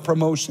moment of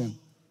promotion.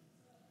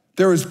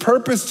 There is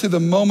purpose to the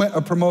moment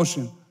of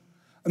promotion.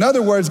 In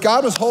other words,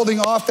 God was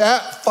holding off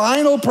that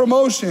final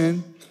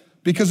promotion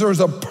because there was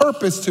a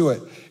purpose to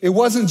it. It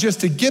wasn't just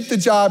to get the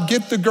job,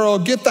 get the girl,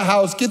 get the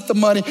house, get the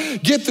money,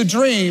 get the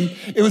dream.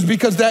 It was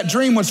because that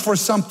dream was for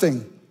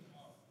something.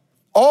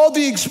 All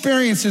the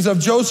experiences of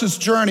Joseph's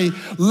journey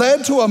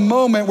led to a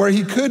moment where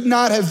he could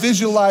not have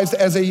visualized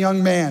as a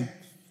young man.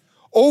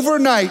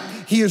 Overnight,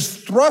 he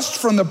is thrust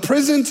from the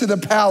prison to the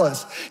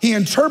palace. He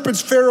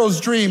interprets Pharaoh's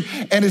dream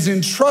and is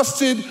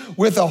entrusted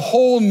with a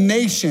whole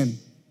nation.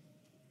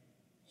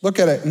 Look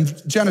at it in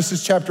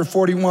Genesis chapter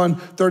 41,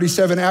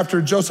 37.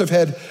 After Joseph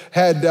had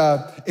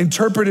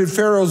interpreted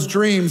Pharaoh's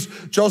dreams,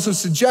 Joseph's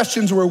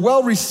suggestions were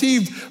well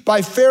received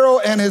by Pharaoh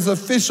and his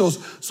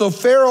officials. So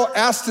Pharaoh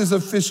asked his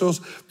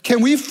officials,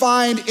 can we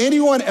find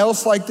anyone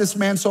else like this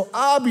man? So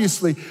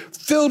obviously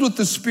filled with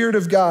the Spirit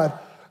of God.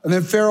 And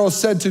then Pharaoh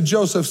said to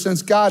Joseph,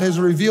 since God has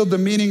revealed the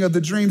meaning of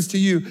the dreams to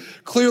you,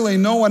 clearly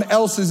no one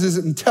else is as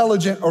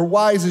intelligent or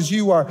wise as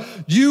you are.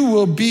 You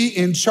will be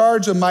in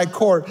charge of my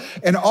court,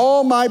 and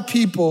all my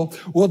people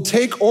will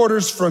take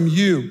orders from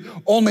you.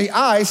 Only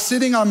I,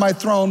 sitting on my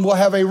throne, will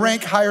have a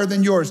rank higher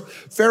than yours.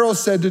 Pharaoh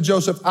said to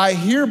Joseph, I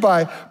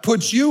hereby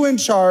put you in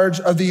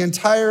charge of the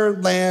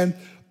entire land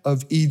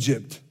of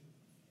Egypt.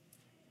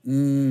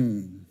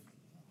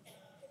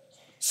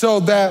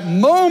 So that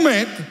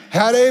moment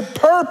had a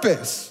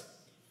purpose.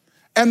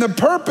 And the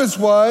purpose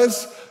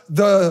was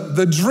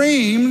the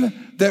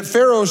dream that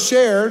Pharaoh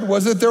shared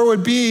was that there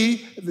would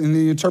be, in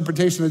the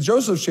interpretation that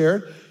Joseph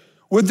shared,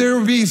 there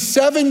would be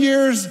 7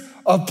 years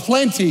of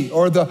plenty,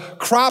 or the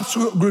crops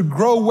would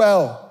grow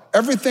well.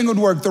 Everything would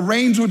work. The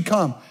rains would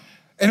come.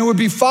 And it would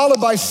be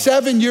followed by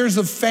 7 years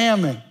of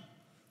famine.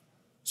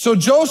 So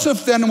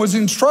Joseph then was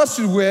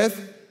entrusted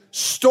with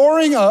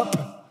storing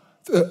up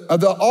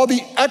all the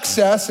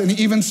excess and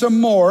even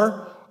some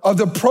more of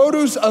the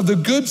produce of the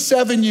good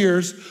 7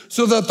 years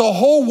so that the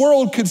whole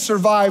world could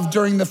survive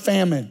during the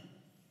famine.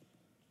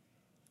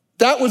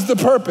 That was the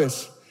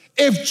purpose.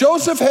 If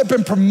Joseph had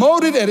been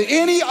promoted at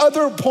any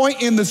other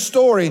point in the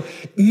story,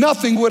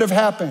 nothing would have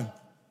happened.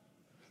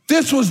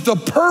 This was the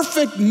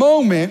perfect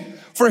moment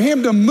for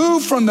him to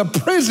move from the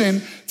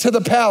prison to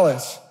the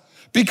palace.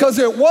 Because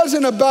it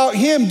wasn't about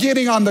him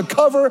getting on the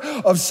cover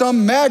of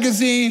some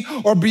magazine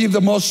or be the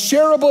most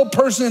shareable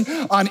person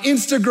on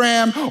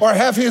Instagram or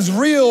have his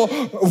reel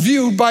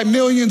viewed by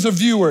millions of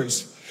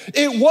viewers.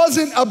 It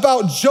wasn't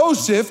about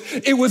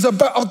Joseph. It was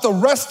about the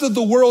rest of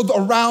the world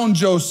around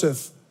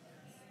Joseph.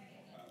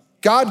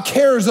 God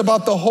cares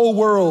about the whole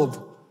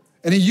world,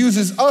 and he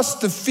uses us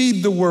to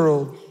feed the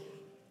world.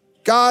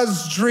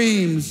 God's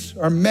dreams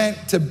are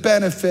meant to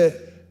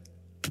benefit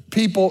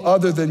people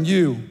other than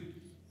you,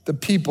 the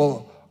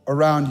people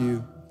around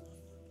you.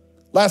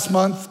 Last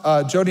month,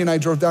 Jody and I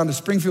drove down to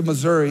Springfield,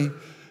 Missouri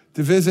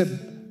to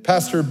visit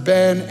Pastor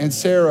Ben and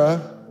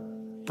Sarah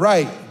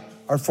Bright,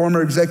 our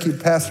former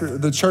executive pastor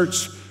of the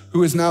church,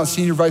 who is now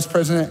senior vice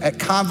president at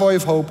Convoy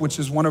of Hope, which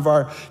is one of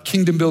our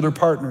Kingdom Builder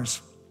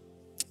partners.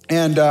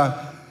 And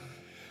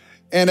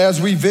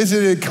as we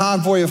visited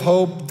Convoy of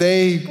Hope,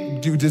 they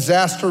do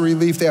disaster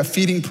relief. They have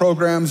feeding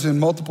programs in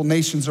multiple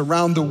nations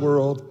around the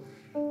world.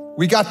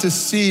 We got to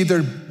see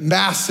their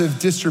massive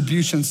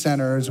distribution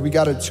centers. We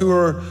got a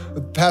tour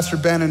with Pastor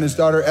Ben and his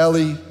daughter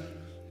Ellie,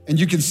 and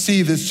you can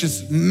see this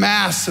just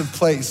massive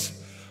place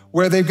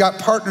where they've got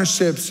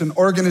partnerships and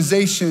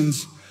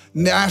organizations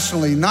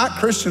nationally, not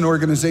Christian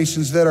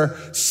organizations, that are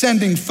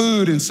sending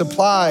food and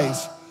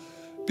supplies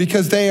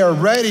because they are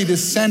ready to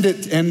send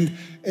it. And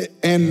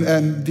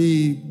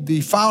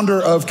the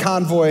founder of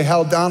Convoy,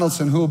 Hal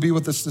Donaldson, who will be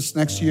with us this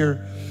next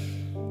year,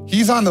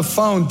 he's on the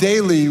phone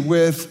daily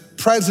with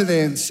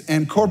presidents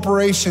and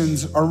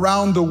corporations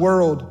around the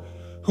world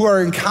who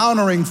are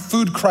encountering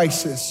food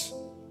crisis.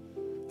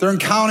 They're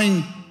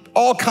encountering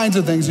all kinds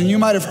of things. And you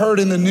might have heard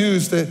in the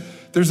news that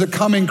there's a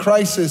coming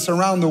crisis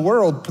around the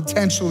world,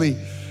 potentially.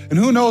 And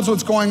who knows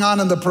what's going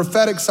on the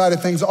prophetic side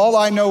of things. All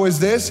I know is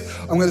this: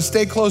 I'm gonna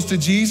stay close to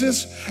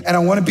Jesus, and I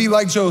wanna be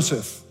like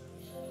Joseph.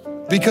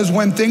 Because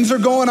when things are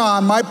going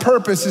on, my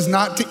purpose is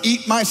not to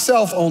eat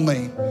myself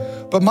only,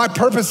 but my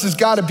purpose has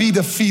gotta be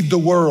to feed the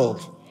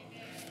world.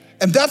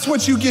 And that's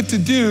what you get to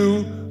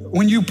do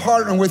when you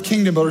partner with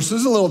Kingdom Builders. So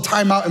this is a little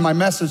timeout in my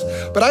message,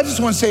 but I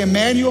just wanna say,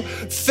 Emmanuel,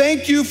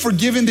 thank you for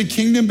giving to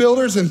Kingdom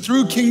Builders, and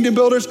through Kingdom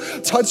Builders,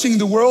 touching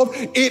the world.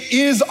 It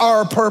is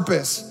our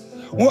purpose.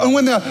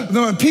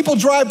 When people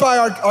drive by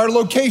our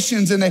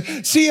locations and they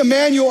see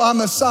Emmanuel on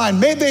the sign,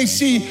 may they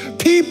see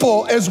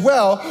people as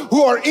well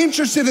who are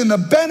interested in the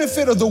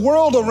benefit of the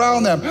world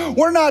around them.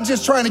 We're not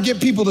just trying to get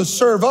people to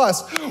serve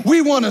us.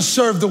 We want to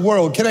serve the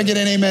world. Can I get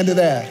an amen to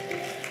that?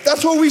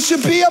 That's what we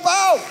should be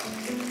about.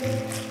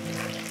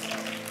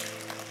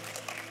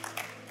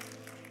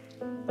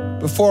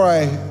 Before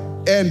I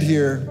end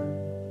here,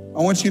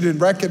 I want you to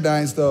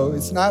recognize, though,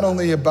 it's not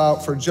only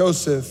about, for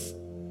Joseph,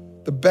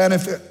 the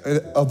benefit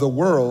of the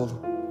world,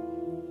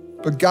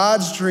 but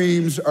God's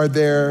dreams are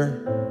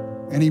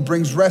there, and he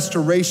brings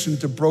restoration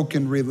to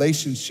broken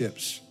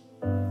relationships.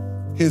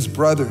 His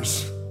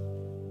brothers.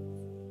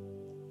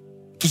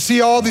 To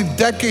see all the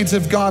decades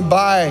have gone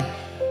by,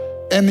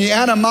 and the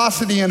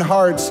animosity in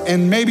hearts,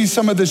 and maybe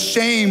some of the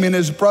shame in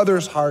his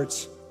brothers'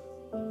 hearts.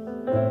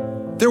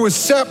 There was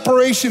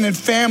separation in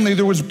family.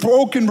 There was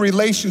broken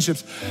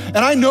relationships. And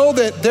I know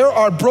that there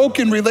are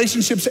broken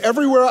relationships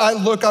everywhere I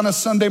look on a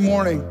Sunday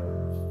morning.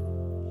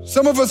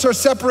 Some of us are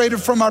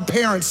separated from our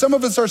parents. Some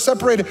of us are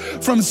separated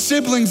from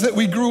siblings that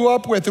we grew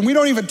up with, and we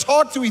don't even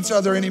talk to each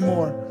other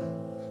anymore.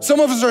 Some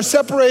of us are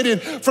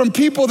separated from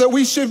people that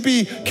we should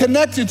be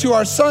connected to,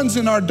 our sons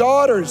and our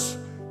daughters.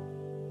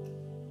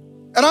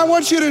 And I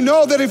want you to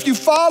know that if you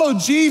follow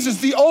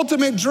Jesus, the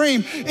ultimate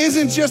dream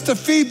isn't just to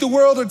feed the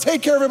world or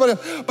take care of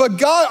everybody, but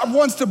God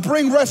wants to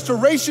bring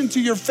restoration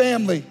to your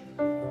family.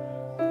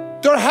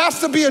 There has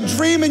to be a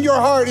dream in your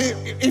heart,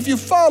 if you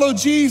follow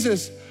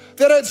Jesus,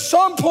 that at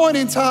some point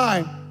in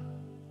time,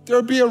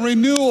 there'll be a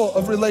renewal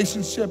of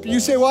relationship. You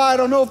say, well, I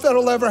don't know if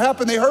that'll ever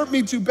happen. They hurt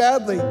me too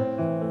badly.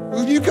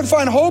 You can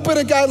find hope in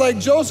a guy like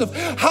Joseph.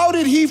 How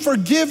did he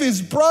forgive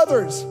his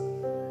brothers?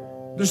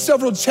 There's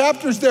several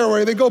chapters there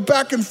where they go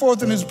back and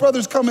forth and his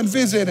brothers come and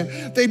visit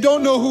and they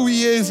don't know who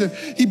he is. And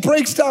he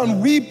breaks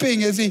down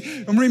weeping as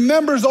he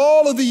remembers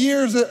all of the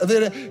years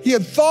that he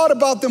had thought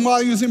about them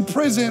while he was in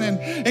prison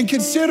and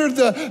considered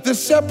the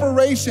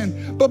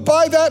separation. But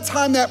by that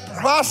time, that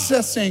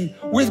processing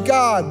with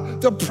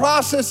God, the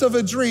process of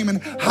a dream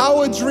and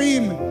how a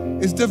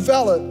dream is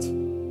developed,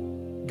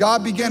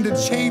 God began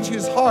to change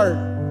his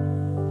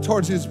heart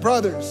towards his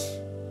brothers.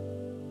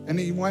 And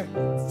he went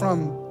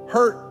from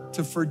hurt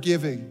to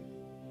forgiving.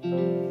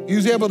 He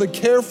was able to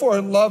care for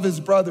and love his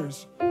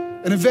brothers.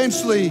 And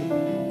eventually,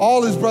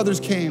 all his brothers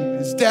came.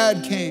 His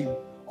dad came.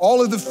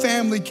 All of the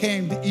family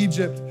came to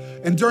Egypt.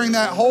 And during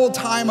that whole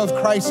time of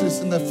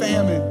crisis and the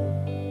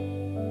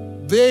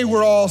famine, they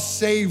were all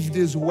saved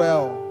as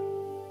well.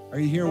 Are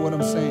you hearing what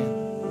I'm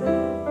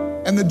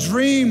saying? And the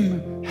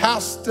dream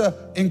has to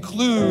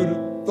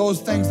include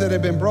those things that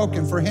have been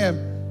broken for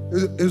him.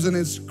 It was an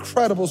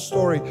incredible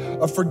story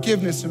of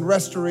forgiveness and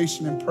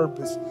restoration and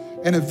purpose.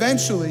 And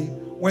eventually,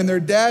 when their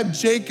dad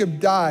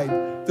Jacob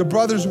died, the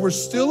brothers were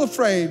still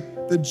afraid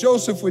that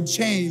Joseph would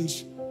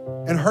change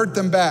and hurt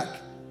them back.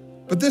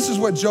 But this is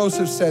what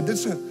Joseph said.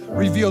 This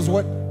reveals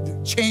what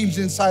changed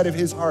inside of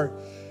his heart.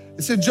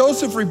 It said,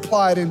 Joseph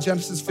replied in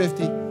Genesis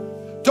 50,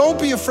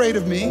 "Don't be afraid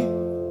of me.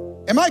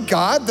 Am I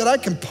God that I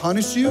can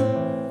punish you?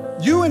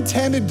 You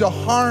intended to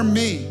harm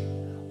me,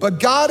 but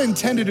God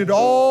intended it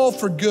all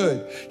for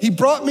good. He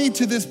brought me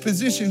to this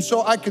position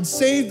so I could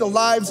save the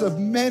lives of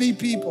many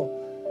people.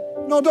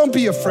 No, don't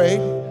be afraid.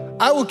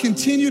 I will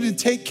continue to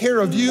take care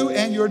of you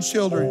and your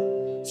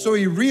children. So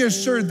he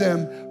reassured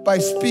them by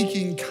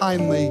speaking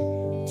kindly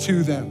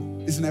to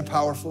them. Isn't that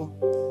powerful?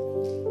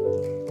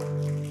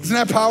 Isn't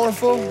that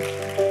powerful?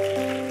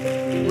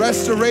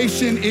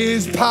 Restoration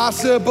is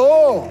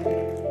possible.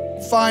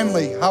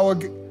 Finally, how a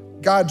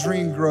God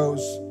dream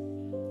grows.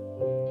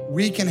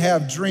 We can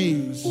have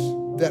dreams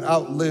that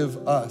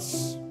outlive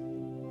us.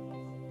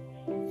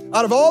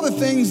 Out of all the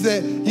things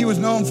that he was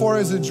known for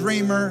as a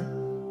dreamer,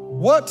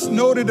 what's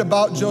noted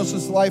about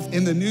Joseph's life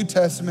in the New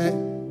Testament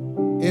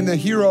in the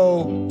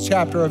hero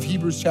chapter of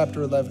Hebrews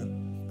chapter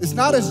 11? It's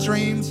not his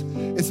dreams.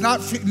 It's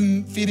not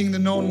feeding the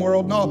known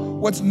world. No,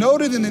 what's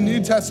noted in the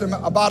New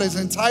Testament about his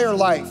entire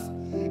life,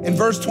 in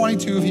verse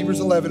 22 of Hebrews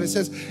 11, it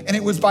says, and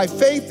it was by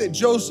faith that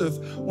Joseph,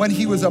 when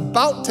he was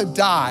about to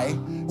die,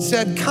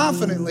 said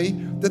confidently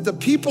that the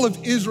people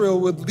of Israel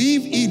would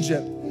leave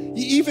Egypt.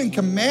 He even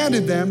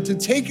commanded them to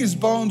take his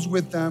bones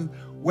with them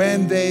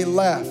when they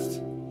left.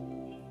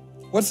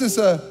 What's this?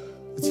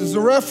 This is a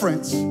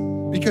reference,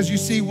 because you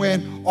see,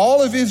 when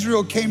all of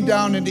Israel came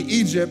down into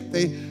Egypt,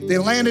 they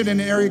landed in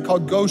an area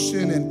called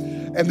Goshen,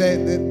 and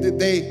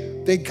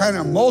they kind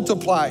of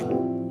multiplied.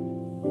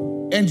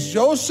 And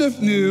Joseph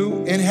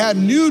knew and had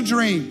new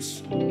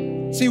dreams.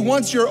 See,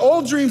 once your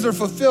old dreams are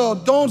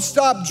fulfilled, don't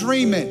stop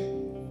dreaming.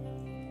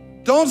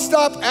 Don't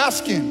stop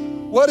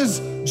asking. What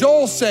does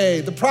Joel say,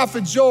 the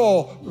prophet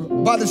Joel,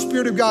 by the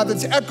Spirit of God,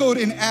 that's echoed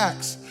in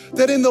Acts?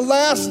 That in the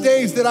last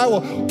days that I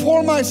will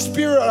pour my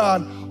Spirit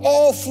on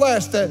all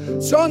flesh,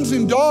 that sons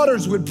and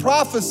daughters would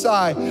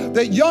prophesy,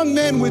 that young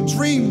men would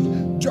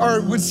dream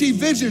or would see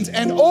visions,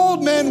 and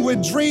old men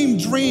would dream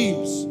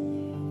dreams.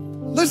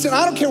 Listen,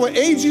 I don't care what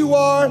age you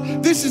are.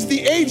 This is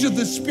the age of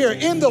the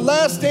Spirit. In the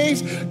last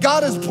days,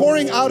 God is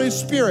pouring out his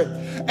Spirit.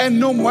 And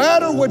no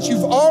matter what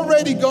you've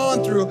already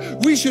gone through,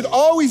 we should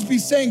always be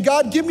saying,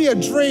 God, give me a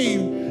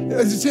dream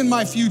that's in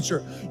my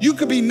future. You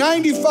could be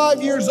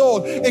 95 years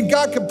old, and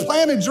God could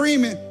plant a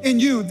dream in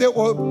you that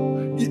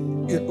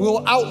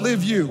will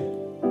outlive you.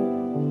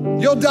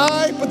 You'll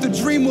die, but the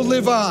dream will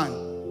live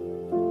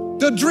on.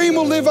 The dream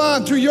will live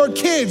on through your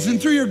kids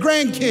and through your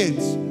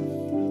grandkids.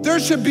 There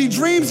should be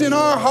dreams in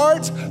our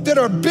hearts that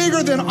are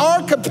bigger than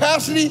our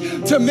capacity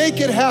to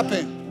make it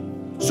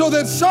happen, so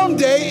that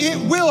someday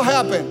it will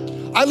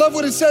happen. I love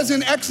what it says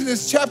in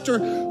Exodus chapter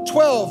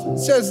 12. It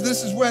says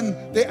this is when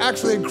they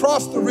actually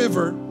crossed the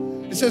river.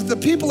 It says the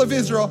people of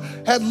Israel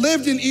had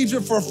lived in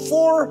Egypt for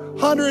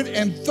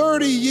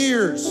 430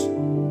 years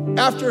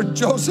after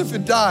Joseph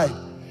had died.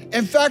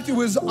 In fact, it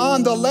was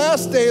on the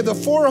last day of the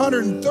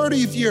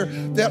 430th year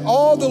that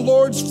all the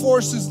Lord's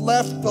forces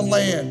left the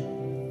land.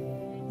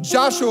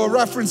 Joshua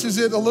references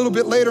it a little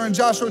bit later in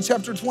Joshua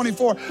chapter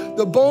 24.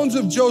 The bones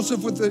of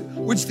Joseph,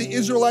 which the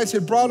Israelites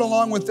had brought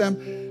along with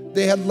them,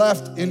 they had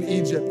left in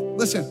Egypt.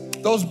 Listen,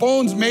 those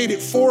bones made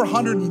it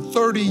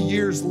 430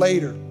 years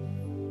later.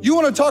 You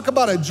want to talk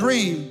about a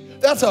dream?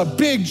 That's a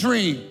big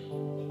dream.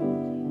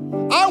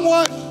 I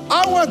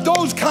want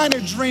those kind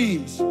of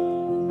dreams,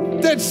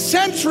 that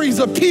centuries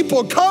of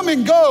people come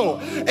and go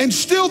and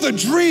still the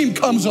dream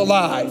comes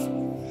alive.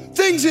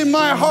 Things in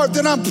my heart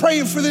that I'm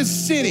praying for this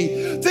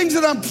city, things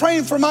that I'm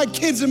praying for my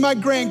kids and my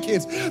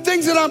grandkids,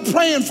 things that I'm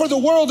praying for the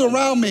world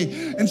around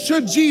me. And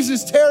should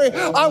Jesus tarry,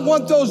 I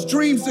want those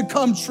dreams to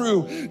come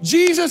true.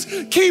 Jesus,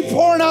 keep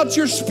pouring out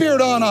your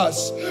Spirit on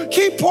us.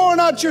 Keep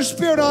pouring out your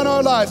Spirit on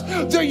our lives,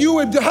 that you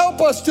would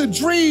help us to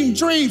dream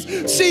dreams,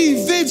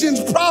 see visions,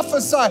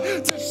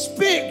 prophesy, to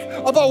speak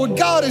about what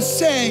God is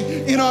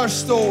saying in our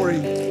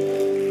story.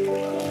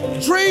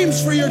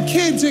 Dreams for your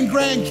kids and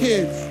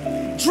grandkids.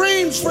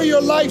 Dreams for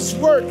your life's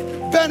work,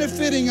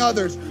 benefiting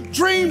others.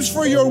 Dreams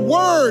for your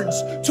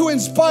words to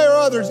inspire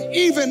others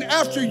even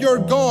after you're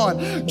gone.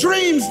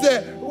 Dreams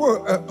that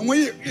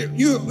when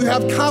you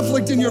have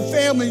conflict in your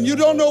family and you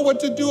don't know what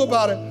to do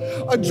about it.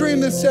 A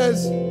dream that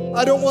says,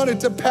 I don't want it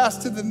to pass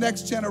to the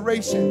next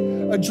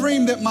generation. A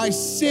dream that my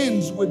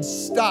sins would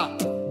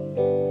stop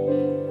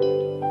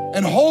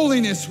and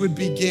holiness would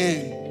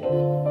begin.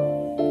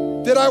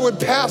 That I would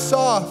pass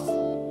off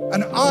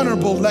an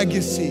honorable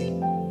legacy.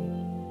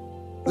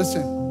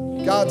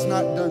 Listen, God's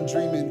not done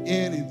dreaming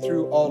in and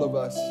through all of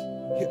us.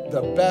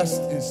 The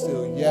best is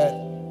still yet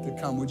to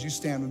come. Would you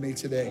stand with me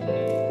today?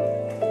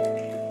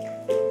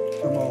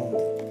 Come on.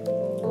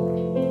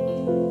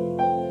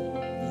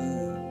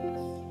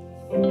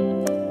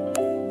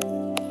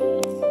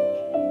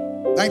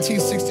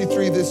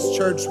 1963, this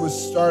church was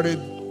started.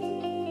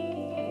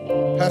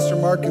 Pastor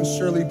Mark and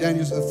Shirley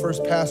Daniels are the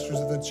first pastors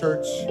of the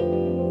church.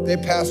 They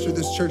pastored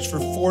this church for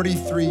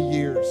 43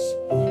 years.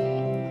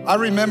 I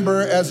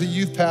remember as a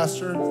youth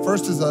pastor,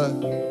 first as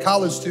a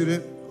college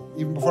student,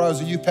 even before I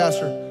was a youth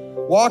pastor,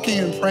 walking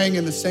and praying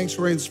in the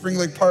sanctuary in Spring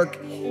Lake Park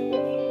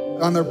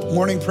on their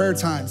morning prayer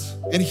times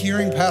and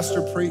hearing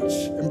Pastor preach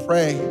and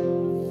pray.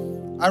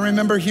 I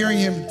remember hearing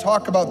him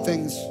talk about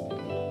things.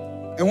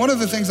 And one of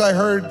the things I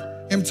heard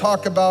him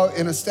talk about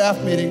in a staff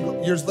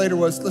meeting years later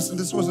was, listen,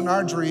 this wasn't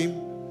our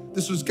dream.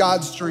 This was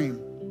God's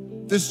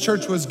dream. This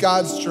church was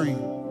God's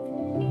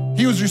dream.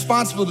 He was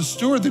responsible to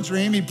steward the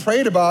dream. He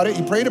prayed about it.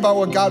 He prayed about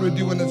what God would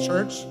do in the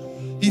church.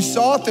 He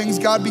saw things,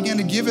 God began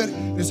to give it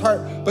in his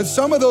heart. But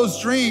some of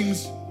those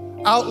dreams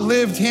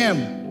outlived him.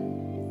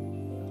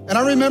 And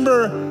I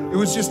remember it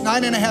was just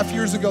 9.5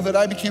 years ago that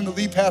I became the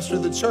lead pastor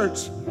of the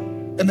church.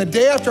 And the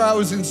day after I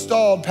was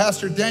installed,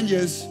 Pastor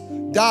Denyes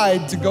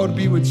died to go to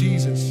be with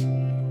Jesus.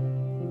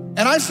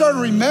 And I started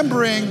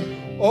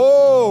remembering,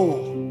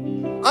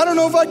 I don't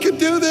know if I could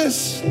do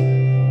this.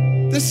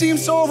 This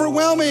seems so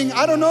overwhelming.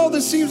 I don't know,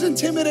 this seems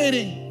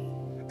intimidating.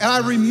 And I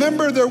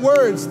remember their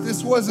words.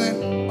 This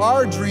wasn't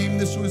our dream,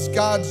 this was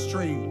God's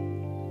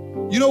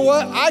dream. You know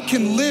what? I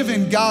can live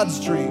in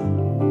God's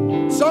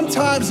dream.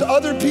 Sometimes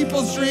other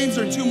people's dreams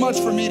are too much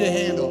for me to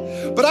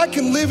handle, but I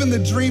can live in the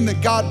dream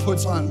that God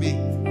puts on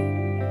me.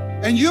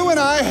 And you and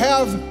I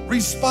have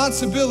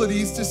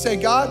responsibilities to say,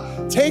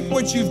 God, take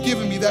what you've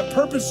given me, that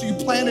purpose you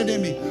planted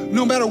in me.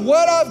 No matter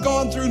what I've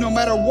gone through, no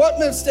matter what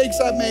mistakes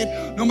I've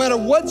made, no matter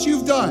what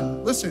you've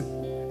done, listen,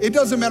 it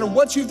doesn't matter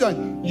what you've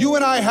done. You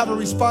and I have a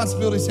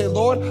responsibility to say,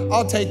 Lord,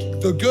 I'll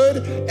take the good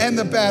and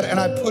the bad and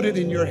I put it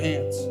in your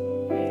hands.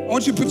 I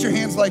want you to put your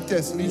hands like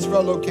this in each of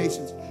our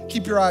locations.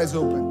 Keep your eyes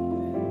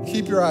open.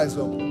 Keep your eyes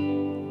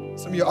open.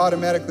 Some of you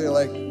automatically are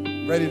like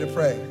ready to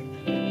pray.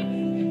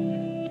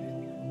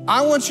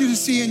 I want you to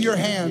see in your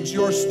hands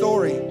your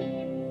story.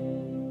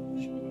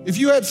 If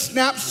you had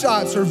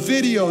snapshots or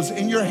videos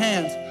in your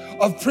hands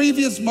of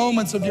previous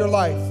moments of your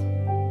life,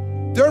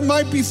 there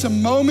might be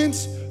some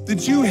moments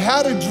that you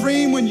had a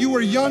dream when you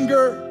were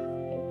younger,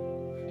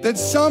 that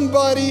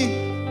somebody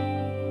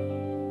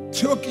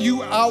took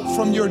you out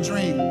from your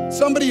dream.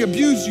 Somebody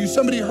abused you,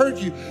 somebody hurt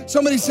you,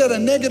 somebody said a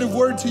negative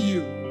word to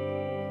you.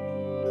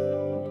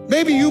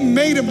 Maybe you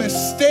made a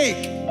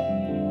mistake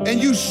and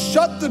you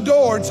shut the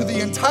door to the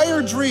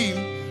entire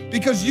dream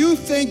because you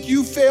think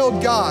you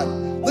failed God.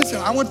 Listen,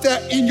 I want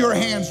that in your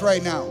hands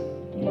right now.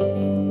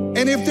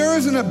 And if there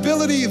is an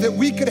ability that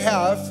we could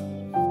have,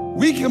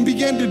 we can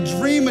begin to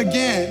dream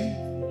again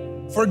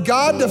for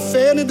God to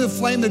fan into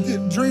flame the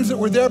dreams that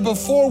were there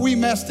before we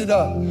messed it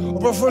up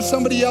or before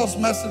somebody else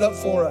messed it up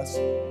for us.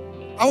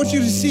 I want you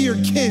to see your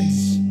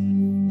kids.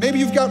 Maybe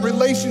you've got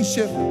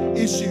relationship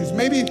issues.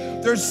 Maybe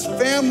there's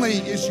family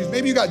issues.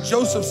 Maybe you got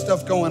Joseph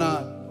stuff going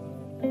on.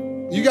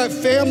 You got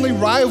family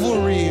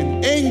rivalry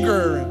and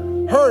anger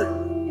and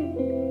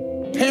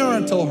hurt,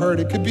 parental hurt.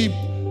 It could be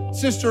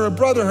sister or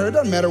brother hurt. It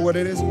doesn't matter what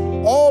it is.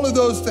 All of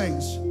those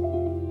things.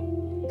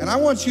 And I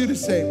want you to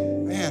say,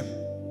 man,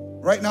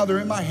 right now they're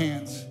in my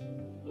hands.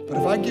 But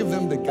if I give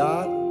them to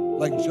God,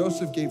 like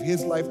Joseph gave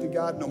his life to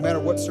God, no matter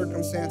what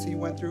circumstance he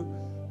went through,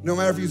 no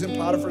matter if he was in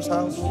Potiphar's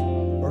house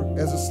or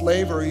as a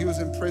slave or he was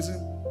in prison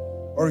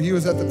or he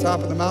was at the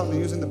top of the mountain,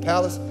 he was in the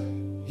palace,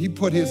 he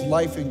put his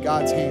life in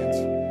God's hands.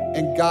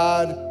 And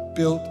God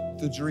built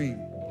the dream.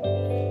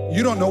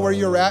 You don't know where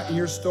you're at in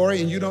your story,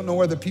 and you don't know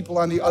where the people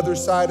on the other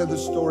side of the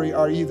story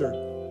are either.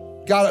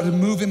 God to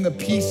move in the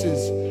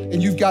pieces,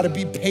 and you've got to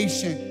be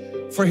patient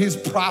for his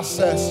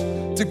process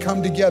to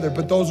come together.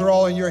 But those are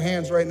all in your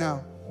hands right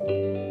now.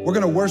 We're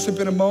gonna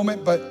worship in a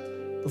moment, but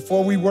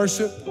before we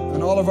worship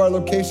in all of our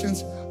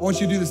locations, I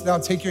want you to do this now.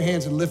 Take your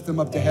hands and lift them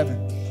up to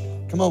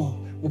heaven. Come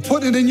on, we're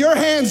putting it in your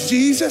hands,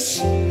 Jesus.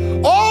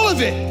 All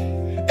of it.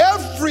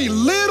 Every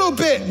little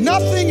bit,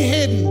 nothing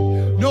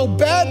hidden, no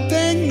bad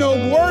thing, no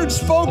word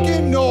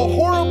spoken, no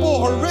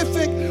horrible,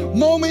 horrific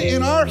moment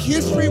in our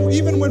history,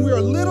 even when we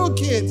were little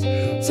kids.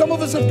 Some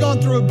of us have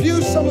gone through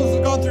abuse, some of us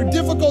have gone through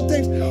difficult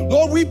things.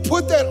 Lord, we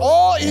put that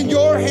all in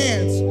your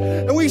hands.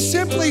 And we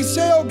simply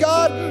say, oh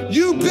God,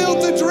 you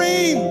build the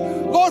dream.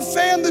 Lord,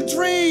 fan the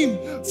dream,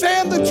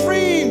 fan the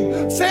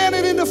dream, fan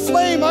it into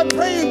flame. I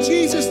pray in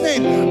Jesus'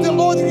 name that,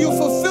 Lord, that you'll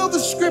fulfill the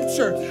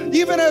scripture,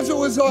 even as it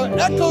was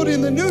echoed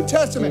in the New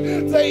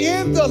Testament, that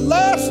in the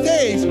last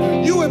days,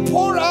 you would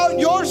pour out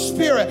your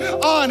spirit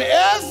on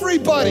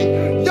everybody,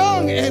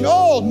 young and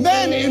old,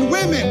 men and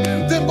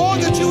women, that, Lord,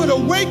 that you would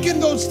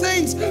awaken those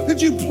things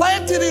that you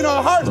planted in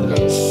our hearts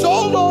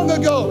so long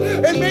ago.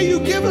 And may you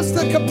give us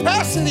the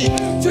capacity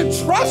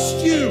to trust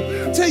you,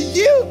 to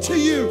yield to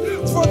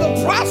you for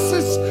the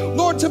process,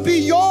 Lord, to be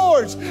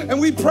yours. And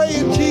we pray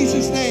in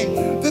Jesus'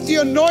 name that the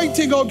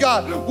anointing, oh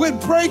God, would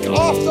break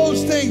off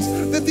those things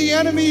that the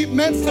enemy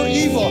meant for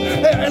evil.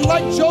 And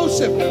like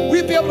Joseph,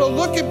 we'd be able to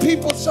look at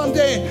people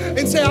someday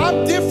and say,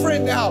 I'm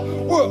different now.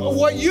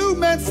 What you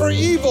meant for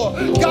evil,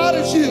 God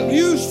has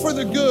used for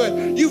the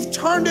good. You've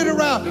turned it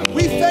around.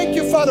 We thank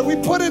you, Father. We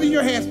put it in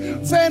your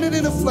hands. Fan it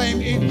in a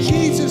flame. In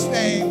Jesus'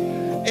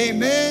 name,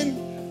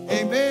 amen,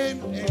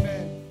 amen,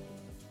 amen.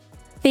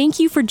 Thank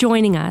you for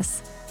joining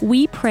us.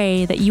 We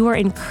pray that you are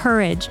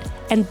encouraged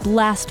and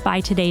blessed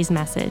by today's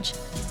message.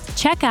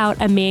 Check out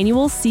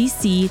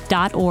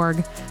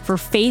emmanuelcc.org for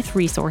faith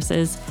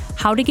resources,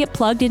 how to get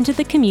plugged into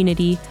the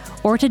community,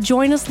 or to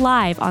join us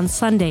live on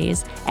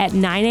Sundays at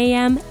 9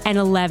 a.m. and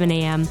 11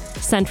 a.m.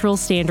 Central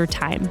Standard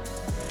Time.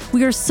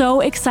 We are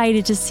so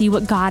excited to see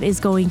what God is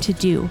going to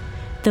do.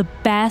 The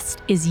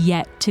best is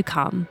yet to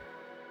come.